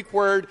a Greek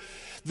word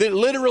that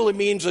literally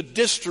means a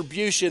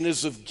distribution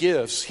is of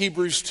gifts.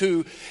 Hebrews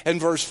 2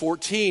 and verse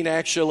 14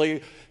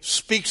 actually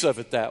speaks of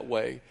it that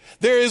way.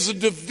 There is a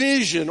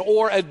division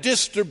or a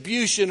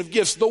distribution of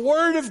gifts. The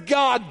Word of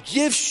God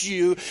gifts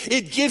you.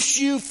 It gifts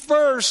you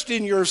first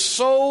in your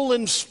soul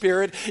and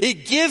spirit.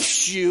 It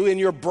gifts you in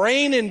your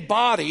brain and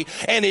body.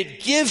 And it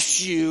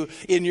gifts you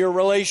in your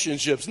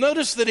relationships.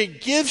 Notice that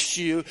it gifts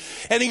you,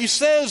 and he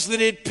says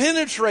that it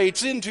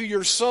penetrates into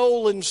your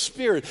soul and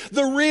spirit.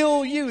 The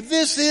real you.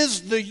 This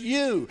is the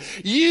you.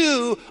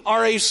 You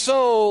are a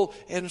soul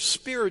and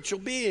spiritual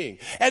being.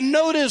 And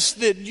notice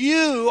that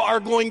you are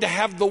going to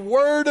have the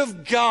Word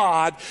of God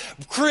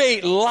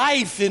create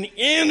life and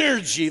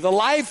energy, the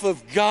life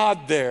of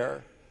God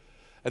there.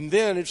 And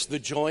then it's the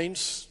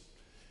joints.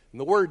 And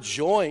the word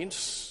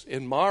joints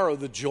in marrow,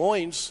 the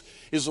joints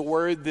is a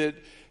word that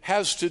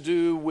has to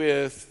do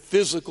with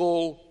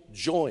physical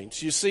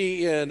joints. You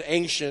see, in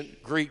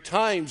ancient Greek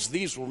times,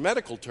 these were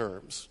medical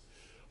terms.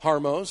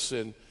 Harmos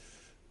and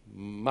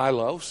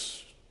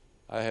mylos.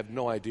 I have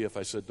no idea if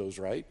I said those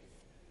right.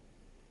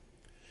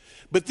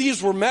 But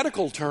these were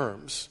medical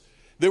terms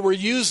that were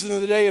used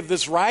in the day of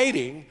this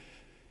writing,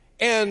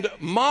 and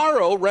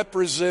marrow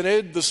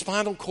represented the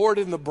spinal cord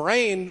and the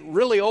brain,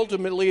 really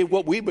ultimately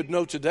what we would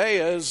know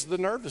today as the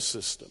nervous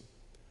system.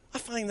 I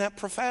find that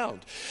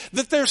profound.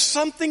 That there's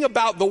something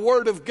about the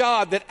Word of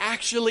God that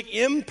actually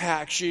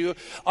impacts you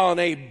on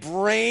a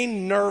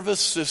brain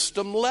nervous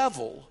system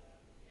level.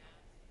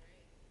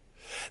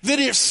 That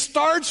it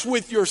starts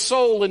with your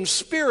soul and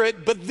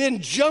spirit, but then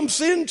jumps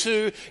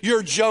into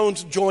your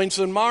joints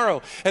and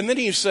marrow. And then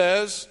he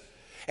says,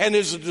 and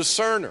is a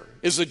discerner,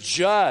 is a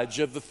judge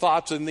of the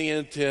thoughts and the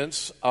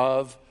intents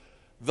of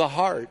the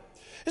heart.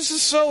 This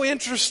is so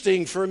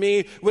interesting for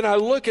me when I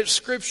look at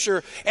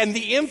Scripture and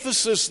the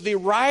emphasis the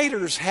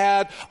writers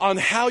had on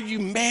how you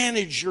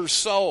manage your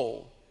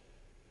soul.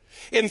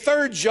 In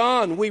 3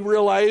 John, we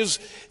realize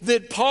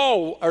that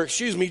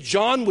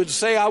John would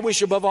say, I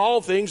wish above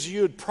all things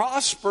you would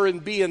prosper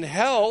and be in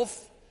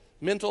health,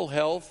 mental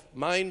health,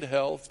 mind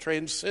health,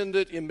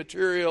 transcendent,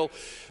 immaterial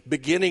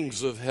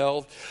beginnings of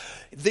health.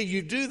 That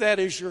you do that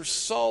as your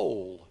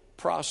soul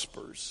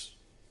prospers.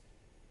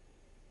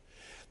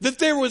 That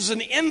there was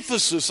an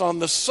emphasis on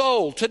the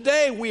soul.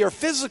 Today we are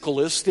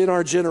physicalists in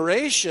our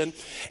generation,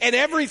 and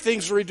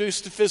everything's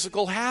reduced to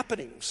physical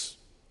happenings.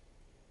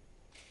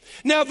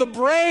 Now, the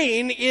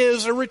brain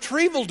is a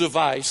retrieval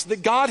device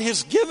that God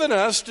has given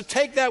us to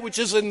take that which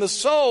is in the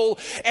soul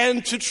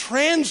and to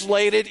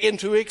translate it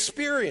into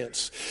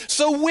experience.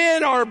 So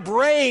when our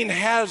brain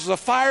has the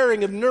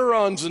firing of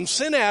neurons and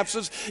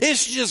synapses,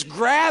 it's just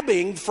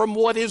grabbing from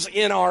what is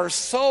in our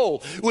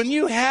soul. When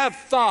you have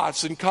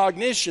thoughts and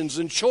cognitions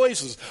and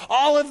choices,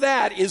 all of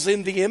that is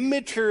in the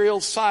immaterial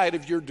side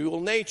of your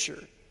dual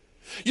nature.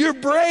 Your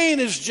brain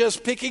is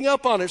just picking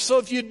up on it. So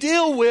if you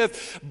deal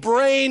with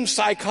brain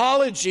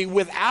psychology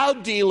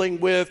without dealing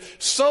with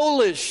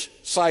soulish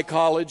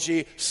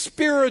psychology,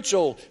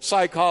 spiritual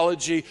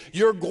psychology,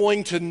 you're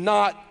going to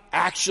not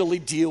actually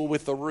deal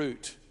with the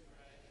root.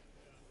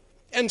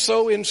 And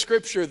so in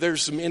Scripture,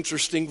 there's some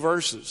interesting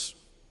verses.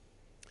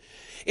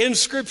 In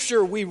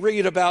Scripture, we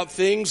read about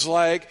things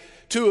like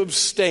to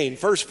abstain.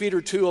 1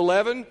 Peter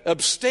 2:11,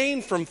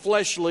 abstain from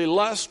fleshly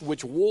lust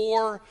which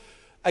war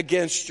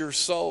against your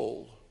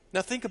soul.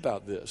 Now think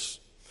about this.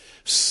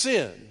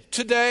 Sin.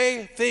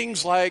 Today,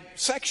 things like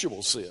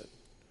sexual sin.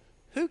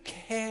 Who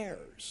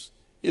cares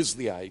is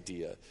the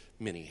idea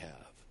many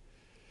have.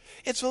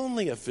 It's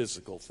only a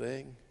physical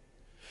thing.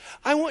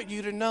 I want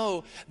you to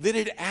know that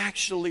it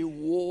actually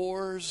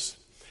wars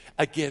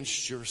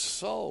against your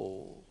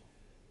soul.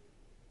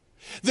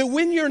 That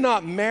when you're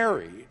not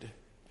married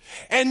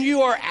and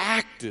you are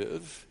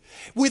active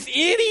with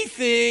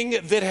anything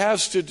that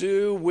has to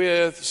do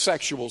with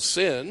sexual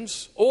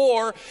sins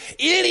or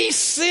any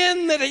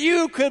sin that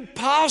you could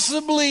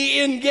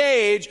possibly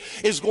engage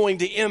is going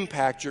to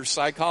impact your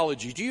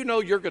psychology. Do you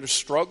know you're going to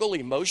struggle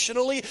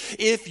emotionally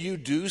if you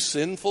do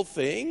sinful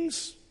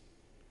things?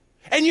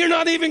 And you're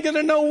not even going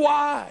to know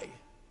why.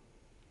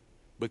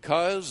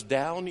 Because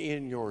down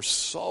in your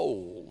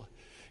soul,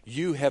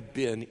 you have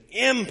been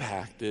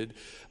impacted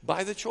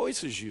by the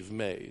choices you've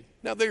made.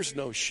 Now, there's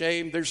no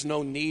shame. There's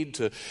no need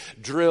to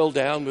drill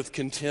down with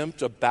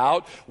contempt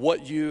about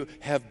what you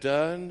have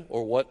done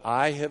or what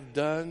I have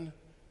done.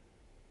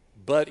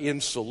 But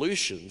in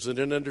solutions and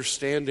in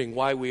understanding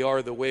why we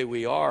are the way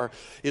we are,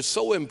 it's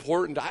so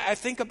important. I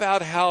think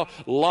about how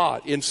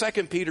Lot, in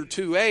 2 Peter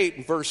 2:8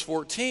 and verse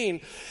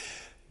 14,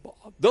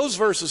 those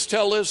verses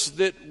tell us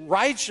that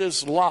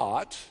righteous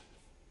Lot,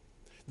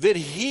 that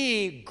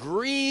he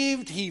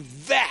grieved, he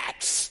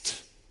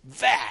vexed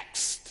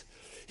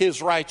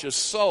his righteous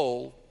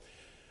soul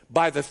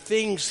by the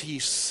things he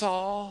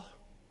saw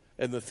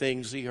and the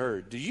things he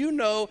heard. Do you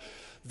know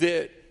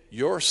that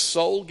your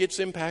soul gets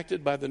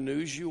impacted by the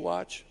news you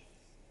watch?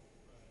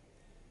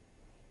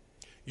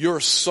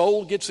 Your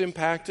soul gets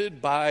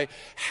impacted by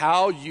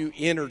how you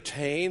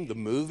entertain, the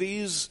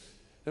movies.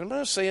 And I'm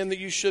not saying that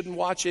you shouldn't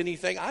watch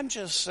anything. I'm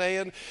just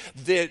saying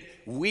that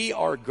we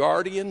are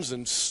guardians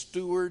and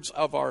stewards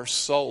of our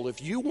soul.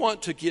 If you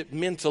want to get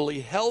mentally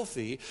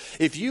healthy,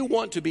 if you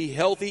want to be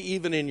healthy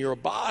even in your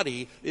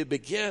body, it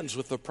begins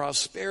with the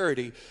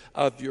prosperity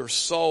of your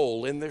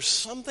soul. And there's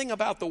something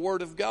about the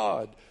Word of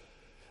God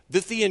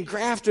that the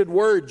engrafted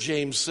Word,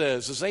 James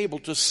says, is able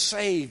to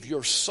save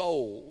your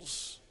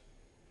souls.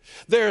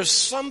 There's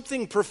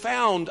something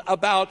profound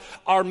about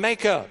our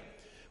makeup.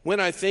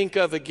 When I think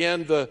of,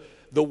 again, the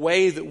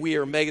way that we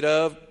are made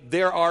of,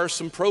 there are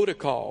some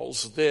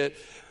protocols that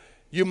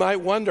you might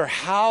wonder,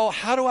 how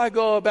do I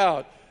go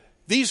about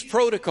these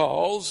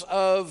protocols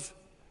of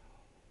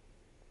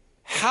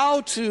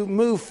how to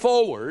move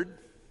forward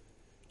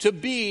to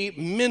be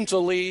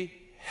mentally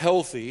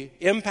healthy,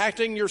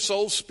 impacting your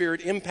soul,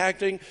 spirit,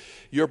 impacting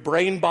your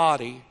brain,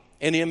 body,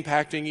 and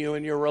impacting you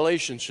in your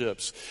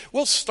relationships.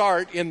 We'll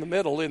start in the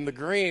middle, in the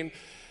green.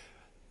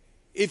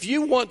 If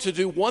you want to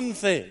do one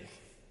thing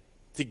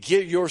to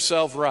get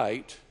yourself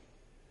right,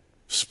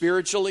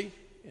 spiritually,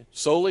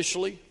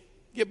 soulishly,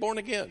 get born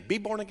again. Be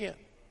born again.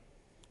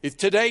 If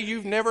today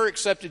you've never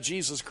accepted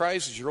Jesus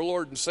Christ as your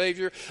Lord and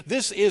Savior,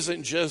 this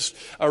isn't just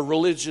a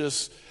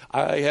religious,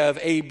 I have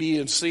A, B,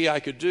 and C I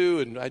could do,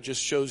 and I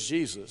just chose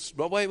Jesus.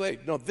 But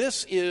wait. No,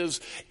 this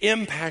is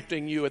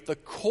impacting you at the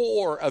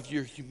core of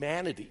your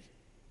humanity.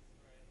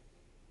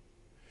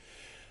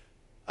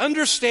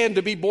 Understand,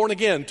 to be born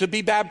again, to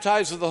be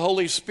baptized with the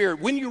Holy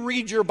Spirit, when you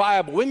read your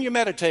Bible, when you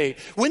meditate,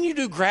 when you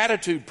do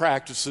gratitude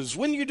practices,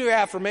 when you do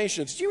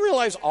affirmations, do you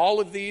realize all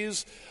of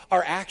these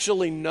are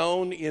actually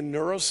known in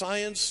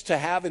neuroscience to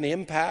have an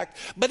impact?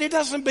 But it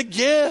doesn't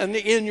begin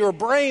in your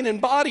brain and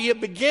body,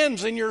 it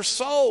begins in your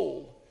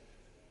soul.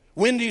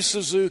 Wendy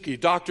Suzuki,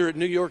 doctor at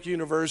New York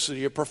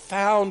University, a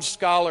profound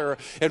scholar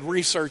and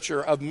researcher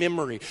of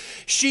memory.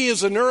 She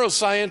is a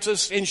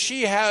neuroscientist and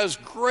she has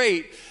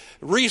great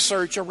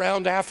research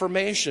around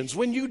affirmations.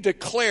 When you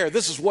declare,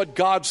 this is what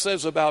God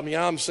says about me,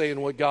 I'm saying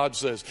what God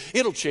says,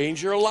 it'll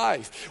change your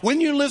life.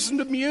 When you listen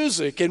to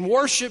music and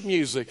worship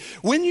music,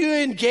 when you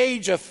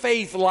engage a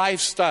faith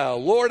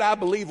lifestyle, Lord, I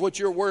believe what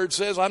your word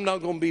says. I'm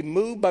not going to be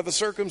moved by the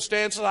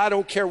circumstances. I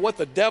don't care what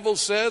the devil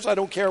says. I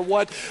don't care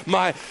what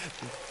my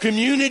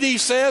community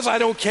says. I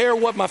don't care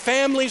what my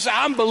family says.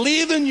 I'm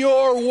believing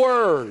your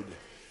word.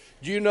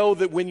 Do you know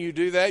that when you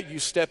do that, you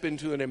step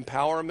into an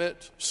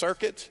empowerment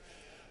circuit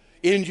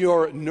in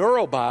your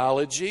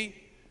neurobiology?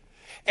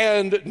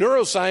 And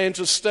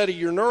neuroscientists study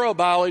your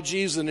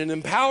neurobiologies, and an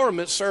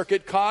empowerment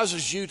circuit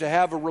causes you to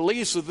have a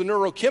release of the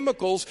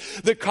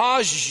neurochemicals that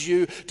causes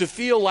you to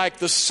feel like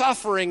the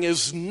suffering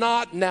is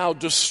not now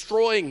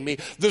destroying me.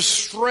 The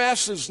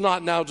stress is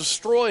not now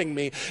destroying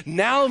me.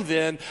 Now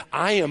then,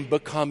 I am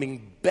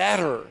becoming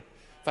better.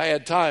 If I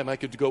had time, I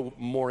could go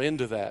more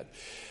into that.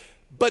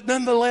 But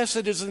nonetheless,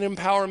 it is an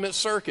empowerment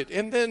circuit.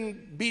 And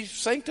then be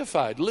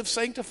sanctified, live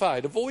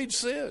sanctified, avoid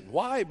sin.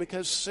 Why?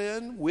 Because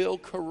sin will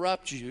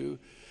corrupt you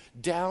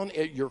down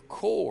at your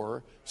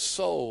core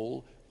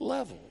soul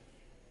level.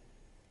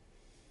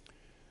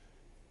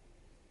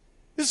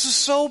 This is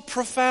so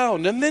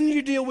profound. And then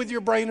you deal with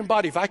your brain and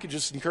body. If I could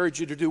just encourage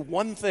you to do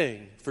one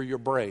thing for your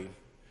brain.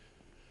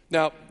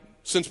 Now,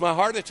 since my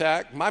heart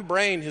attack, my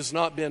brain has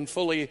not been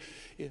fully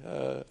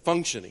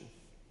functioning.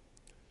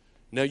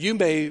 Now, you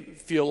may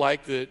feel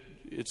like that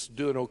it's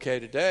doing okay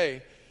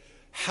today.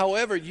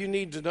 However, you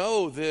need to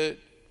know that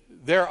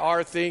there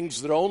are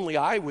things that only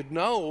I would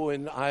know,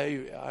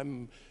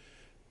 and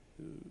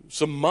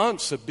some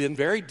months have been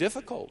very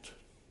difficult.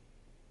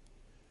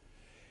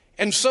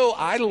 And so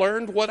I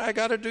learned what I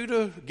got to do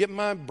to get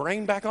my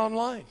brain back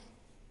online.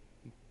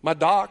 My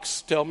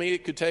docs tell me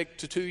it could take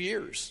to 2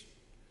 years.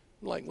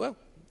 I'm like, well,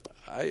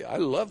 I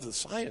love the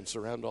science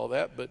around all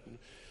that, but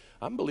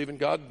I'm believing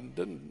God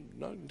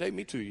doesn't take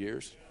me 2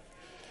 years.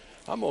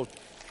 I'm going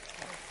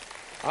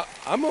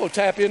to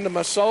tap into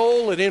my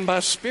soul and in my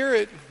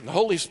spirit. The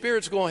Holy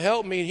Spirit's going to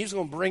help me, and He's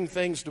going to bring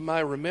things to my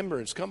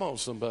remembrance. Come on,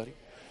 somebody.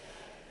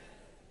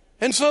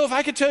 And so if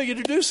I could tell you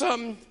to do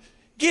something,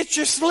 get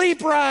your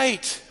sleep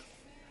right.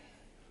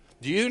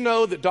 Do you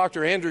know that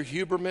Dr. Andrew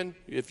Huberman,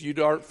 if you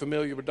aren't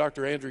familiar with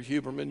Dr. Andrew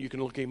Huberman, you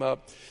can look him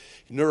up,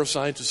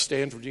 neuroscientist,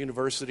 Stanford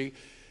University.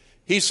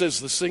 He says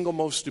the single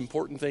most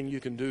important thing you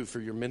can do for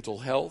your mental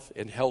health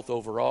and health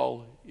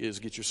overall is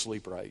get your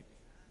sleep right.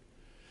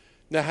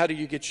 Now, how do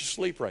you get your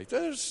sleep right?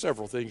 There's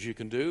several things you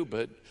can do,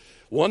 but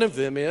one of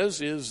them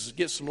is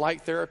get some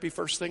light therapy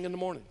first thing in the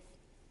morning.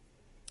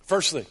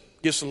 First thing,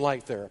 get some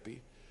light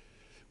therapy.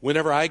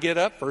 Whenever I get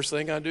up, first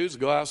thing I do is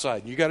go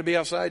outside. You got to be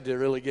outside to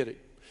really get it.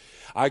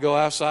 I go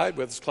outside,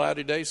 whether it's a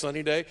cloudy day,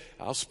 sunny day,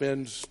 I'll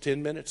spend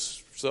 10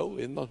 minutes or so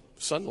in the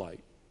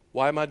sunlight.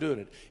 Why am I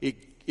doing it?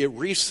 It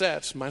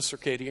resets my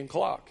circadian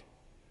clock.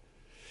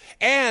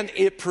 And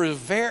it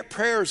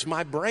prepares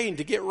my brain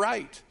to get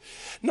right.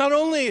 Not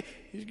only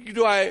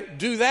do I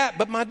do that,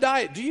 but my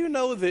diet. Do you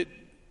know that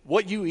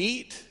what you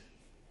eat,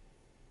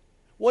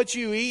 which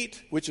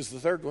is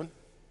the third one,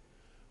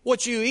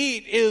 what you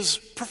eat is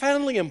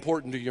profoundly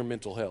important to your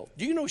mental health.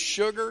 Do you know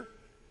sugar,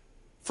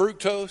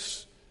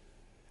 fructose,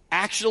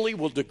 actually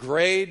will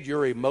degrade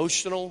your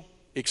emotional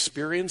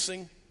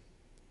experiencing?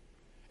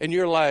 And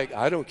you're like,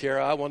 I don't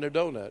care, I want a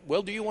donut.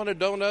 Well, do you want a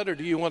donut or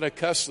do you want to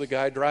cuss the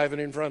guy driving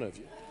in front of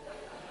you?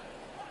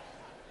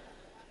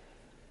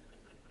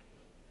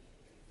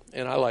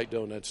 And I like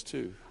donuts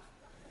too.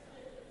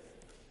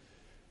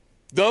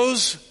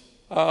 Those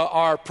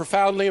are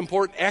profoundly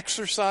important.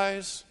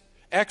 Exercise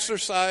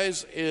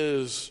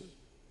is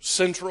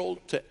central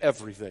to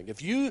everything.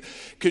 If you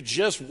could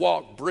just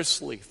walk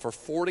briskly for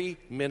 40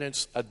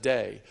 minutes a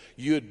day,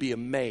 you'd be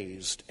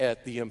amazed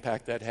at the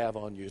impact that'd have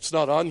on you. It's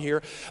not on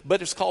here,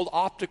 but it's called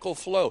optical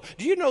flow.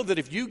 Do you know that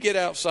if you get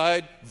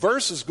outside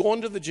versus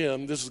going to the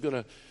gym, this is going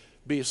to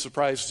be a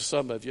surprise to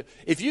some of you.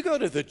 If you go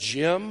to the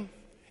gym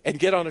and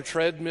get on a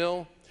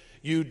treadmill,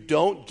 you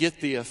don't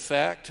get the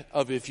effect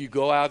of if you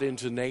go out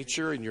into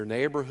nature in your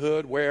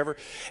neighborhood, wherever.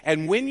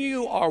 And when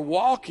you are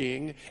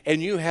walking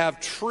and you have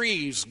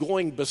trees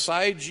going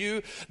beside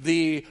you,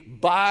 the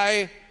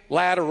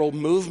bilateral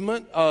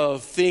movement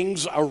of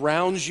things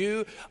around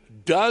you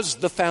does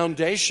the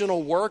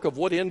foundational work of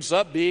what ends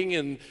up being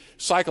in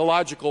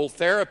psychological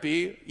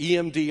therapy,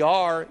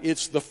 EMDR.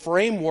 It's the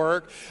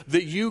framework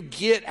that you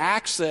get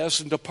access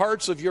into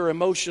parts of your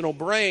emotional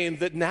brain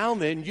that now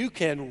and then you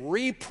can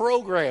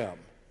reprogram.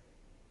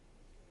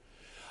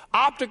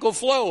 Optical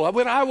flow.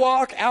 When I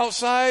walk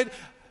outside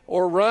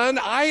or run,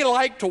 I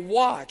like to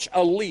watch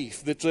a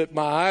leaf that's at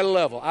my eye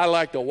level. I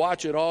like to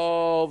watch it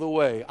all the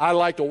way. I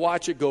like to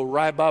watch it go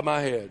right by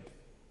my head.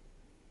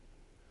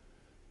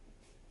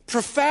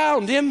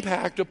 Profound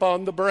impact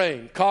upon the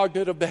brain.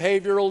 Cognitive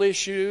behavioral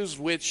issues,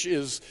 which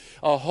is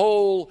a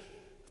whole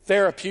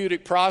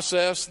therapeutic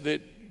process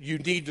that you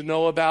need to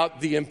know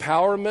about. The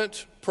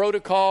empowerment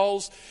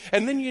protocols.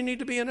 And then you need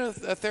to be in a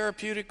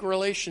therapeutic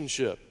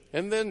relationship.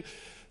 And then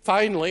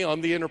finally,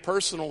 on the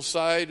interpersonal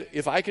side,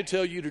 if I could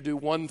tell you to do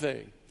one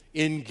thing,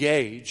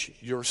 engage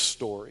your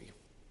story.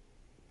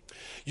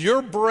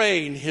 Your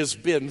brain has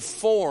been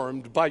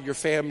formed by your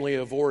family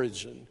of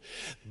origin,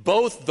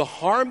 both the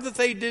harm that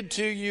they did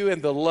to you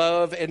and the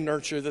love and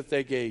nurture that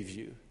they gave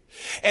you.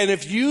 And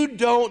if you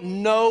don't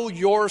know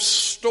your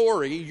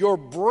story, your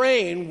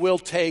brain will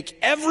take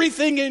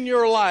everything in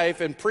your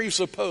life and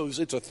presuppose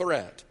it's a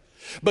threat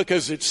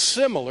because it's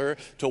similar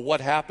to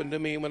what happened to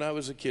me when I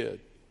was a kid.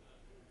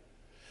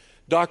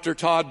 Dr.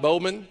 Todd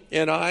Bowman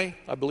and I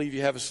believe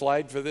you have a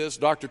slide for this.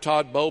 Dr.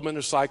 Todd Bowman,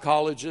 a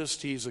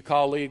psychologist, he's a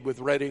colleague with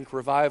Red Ink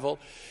Revival.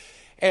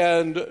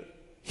 And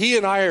he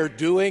and I are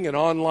doing an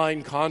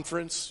online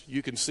conference.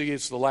 You can see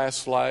it's the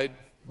last slide.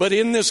 But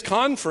in this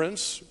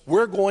conference,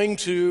 we're going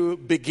to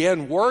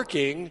begin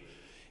working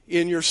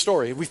in your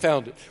story. We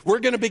found it. We're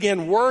going to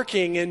begin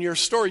working in your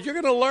story. You're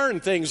going to learn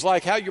things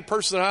like how your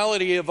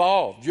personality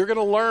evolved. You're going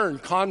to learn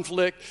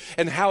conflict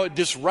and how it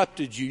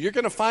disrupted you. You're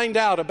going to find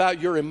out about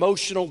your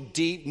emotional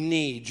deep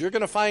needs. You're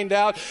going to find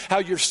out how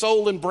your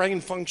soul and brain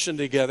function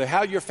together,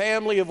 how your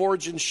family of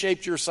origin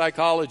shaped your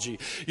psychology.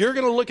 You're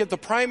going to look at the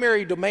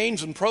primary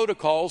domains and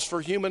protocols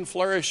for human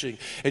flourishing.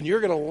 And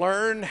you're going to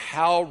learn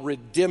how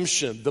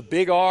redemption, the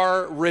big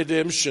R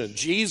redemption,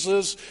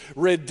 Jesus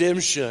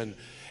redemption,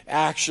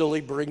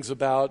 actually brings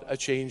about a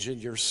change in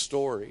your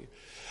story.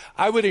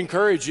 I would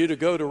encourage you to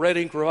go to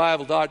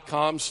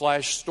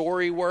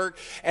redinkrevival.com/storywork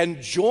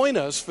and join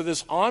us for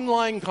this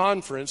online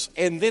conference.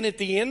 And then at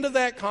the end of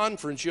that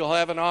conference, you'll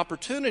have an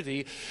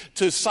opportunity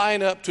to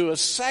sign up to a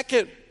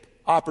second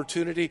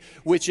opportunity,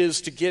 which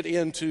is to get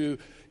into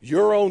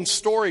your own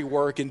story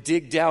work and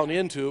dig down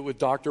into it with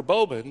Dr.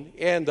 Bowman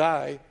and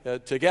I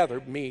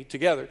together.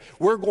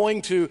 We're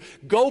going to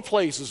go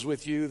places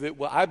with you that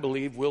I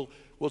believe will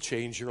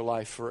change your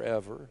life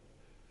forever.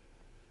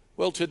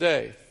 Well,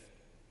 today,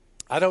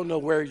 I don't know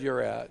where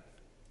you're at.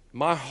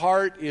 My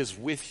heart is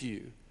with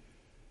you.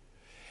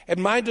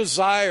 And my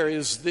desire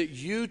is that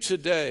you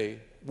today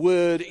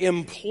would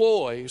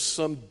employ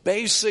some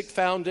basic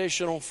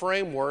foundational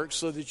framework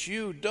so that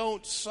you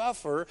don't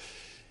suffer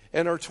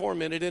and are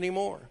tormented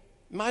anymore.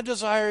 My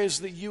desire is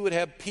that you would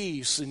have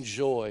peace and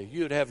joy.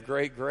 You would have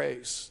great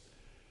grace.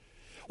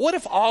 What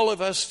if all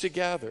of us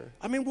together,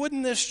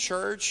 wouldn't this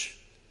church,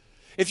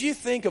 if you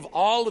think of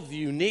all of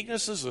the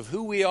uniquenesses of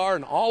who we are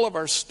and all of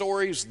our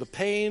stories, the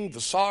pain,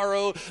 the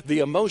sorrow, the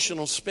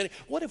emotional spinning,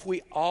 what if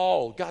we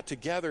all got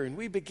together and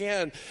we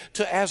began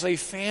to, as a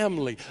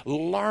family,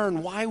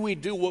 learn why we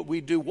do what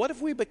we do? What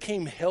if we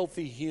became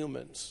healthy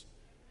humans?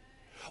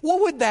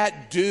 What would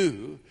that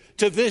do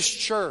to this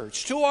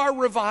church, to our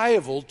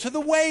revival, to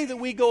the way that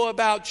we go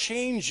about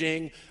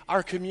changing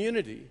our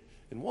community?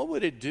 And what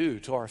would it do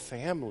to our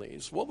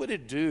families? What would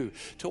it do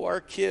to our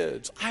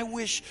kids? I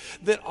wish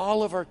that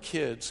all of our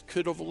kids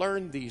could have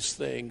learned these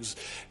things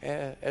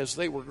as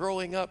they were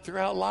growing up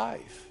throughout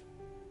life.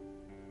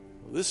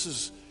 This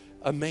is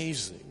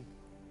amazing.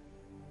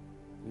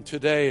 And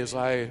today, as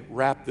I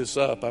wrap this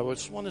up, I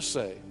just want to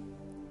say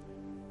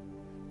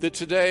that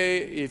today,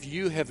 if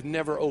you have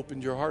never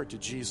opened your heart to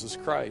Jesus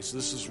Christ,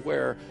 this is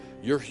where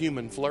your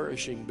human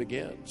flourishing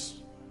begins.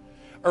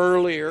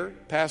 Earlier,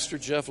 Pastor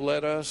Jeff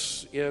led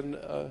us in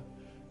a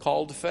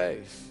call to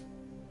faith.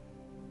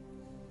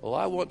 Well,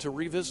 I want to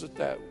revisit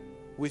that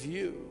with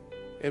you.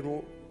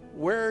 And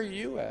where are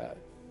you at?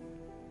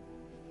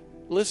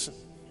 Listen,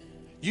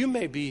 you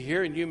may be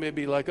here and you may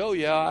be like, oh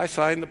yeah, I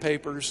signed the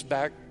papers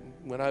back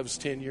when I was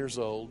 10 years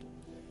old.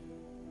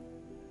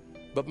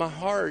 But my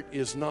heart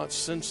is not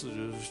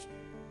sensitive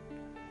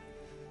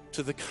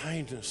to the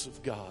kindness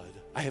of God.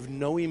 I have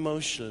no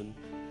emotion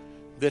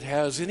that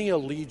has any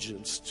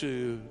allegiance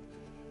to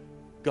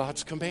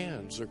God's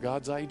commands or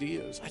God's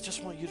ideas. I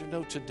just want you to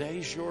know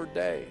today's your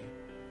day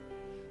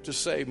to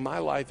say, my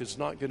life is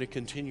not going to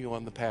continue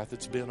on the path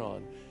it's been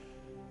on.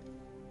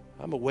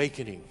 I'm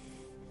awakening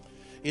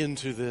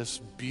into this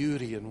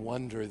beauty and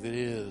wonder that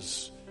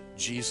is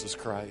Jesus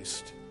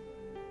Christ.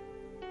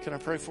 Can I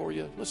pray for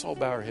you? Let's all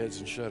bow our heads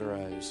and shut our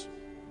eyes.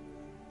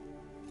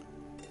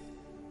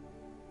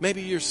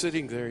 Maybe you're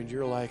sitting there and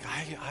you're like,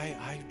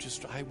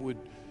 I would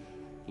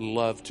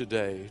love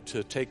today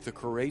to take the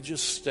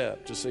courageous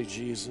step to say,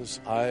 Jesus,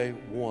 I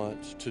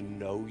want to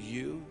know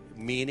you.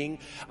 Meaning,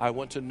 I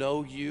want to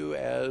know you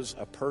as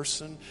a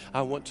person.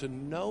 I want to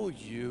know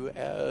you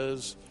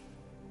as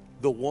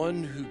the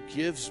one who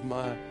gives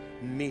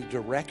me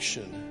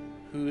direction,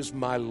 who is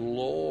my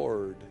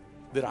Lord,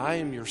 that I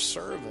am your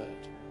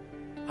servant.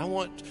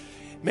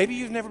 Maybe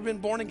you've never been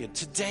born again.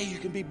 Today you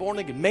can be born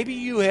again. Maybe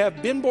you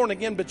have been born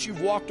again, but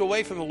you've walked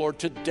away from the Lord.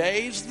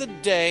 Today's the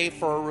day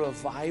for a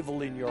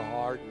revival in your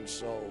heart and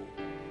soul.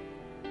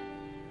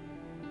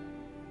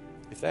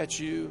 If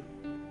that's you,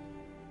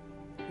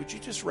 would you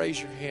just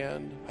raise your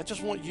hand? I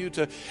just want you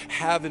to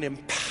have an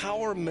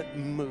empowerment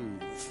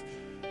move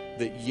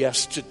that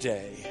yes,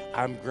 today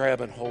I'm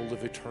grabbing hold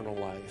of eternal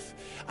life.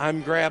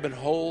 I'm grabbing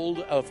hold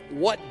of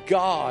what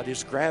God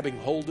is grabbing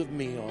hold of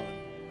me on.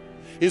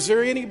 Is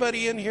there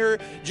anybody in here?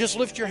 Just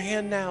lift your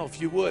hand now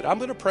if you would. I'm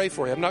going to pray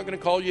for you. I'm not going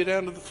to call you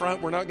down to the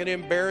front. We're not going to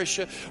embarrass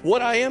you.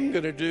 What I am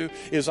going to do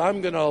is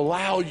I'm going to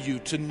allow you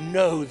to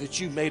know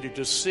that you made a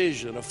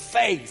decision of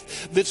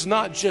faith that's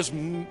not just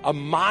a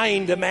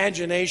mind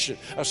imagination,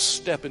 a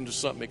step into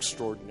something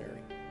extraordinary.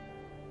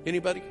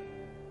 Anybody?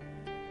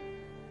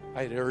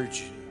 I'd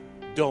urge you,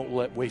 don't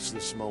waste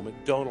this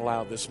moment. Don't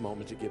allow this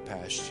moment to get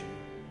past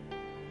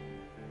you.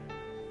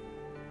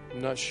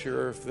 I'm not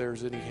sure if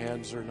there's any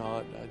hands or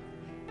not.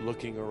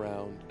 Looking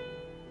around,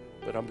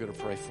 but I'm going to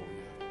pray for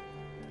you.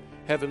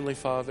 Heavenly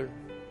Father,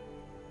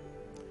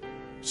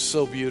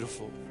 so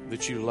beautiful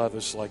that you love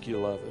us like you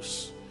love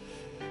us.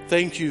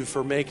 Thank you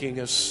for making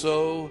us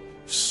so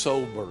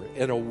sober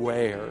and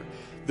aware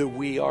that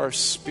we are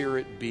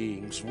spirit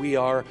beings. We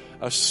are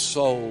a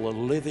soul, a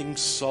living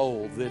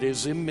soul that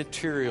is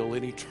immaterial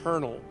and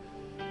eternal.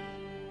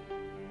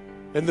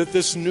 And that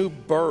this new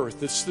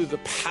birth, that's through the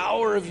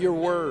power of your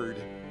word,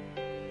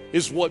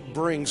 is what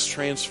brings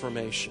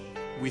transformation.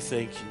 We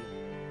thank you.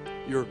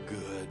 You're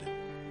good.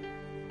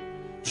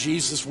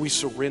 Jesus, we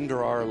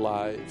surrender our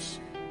lives.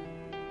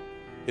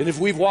 And if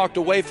we've walked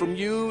away from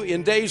you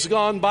in days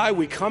gone by,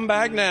 we come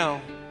back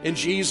now. And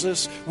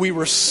Jesus, we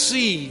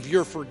receive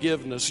your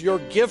forgiveness, your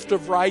gift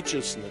of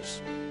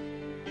righteousness.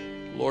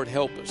 Lord,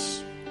 help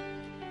us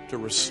to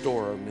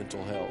restore our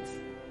mental health,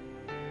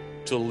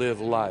 to live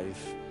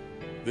life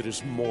that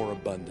is more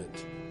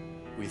abundant.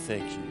 We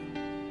thank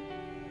you.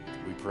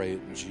 We pray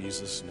it in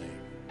Jesus' name.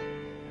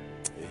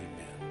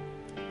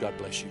 God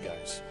bless you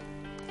guys.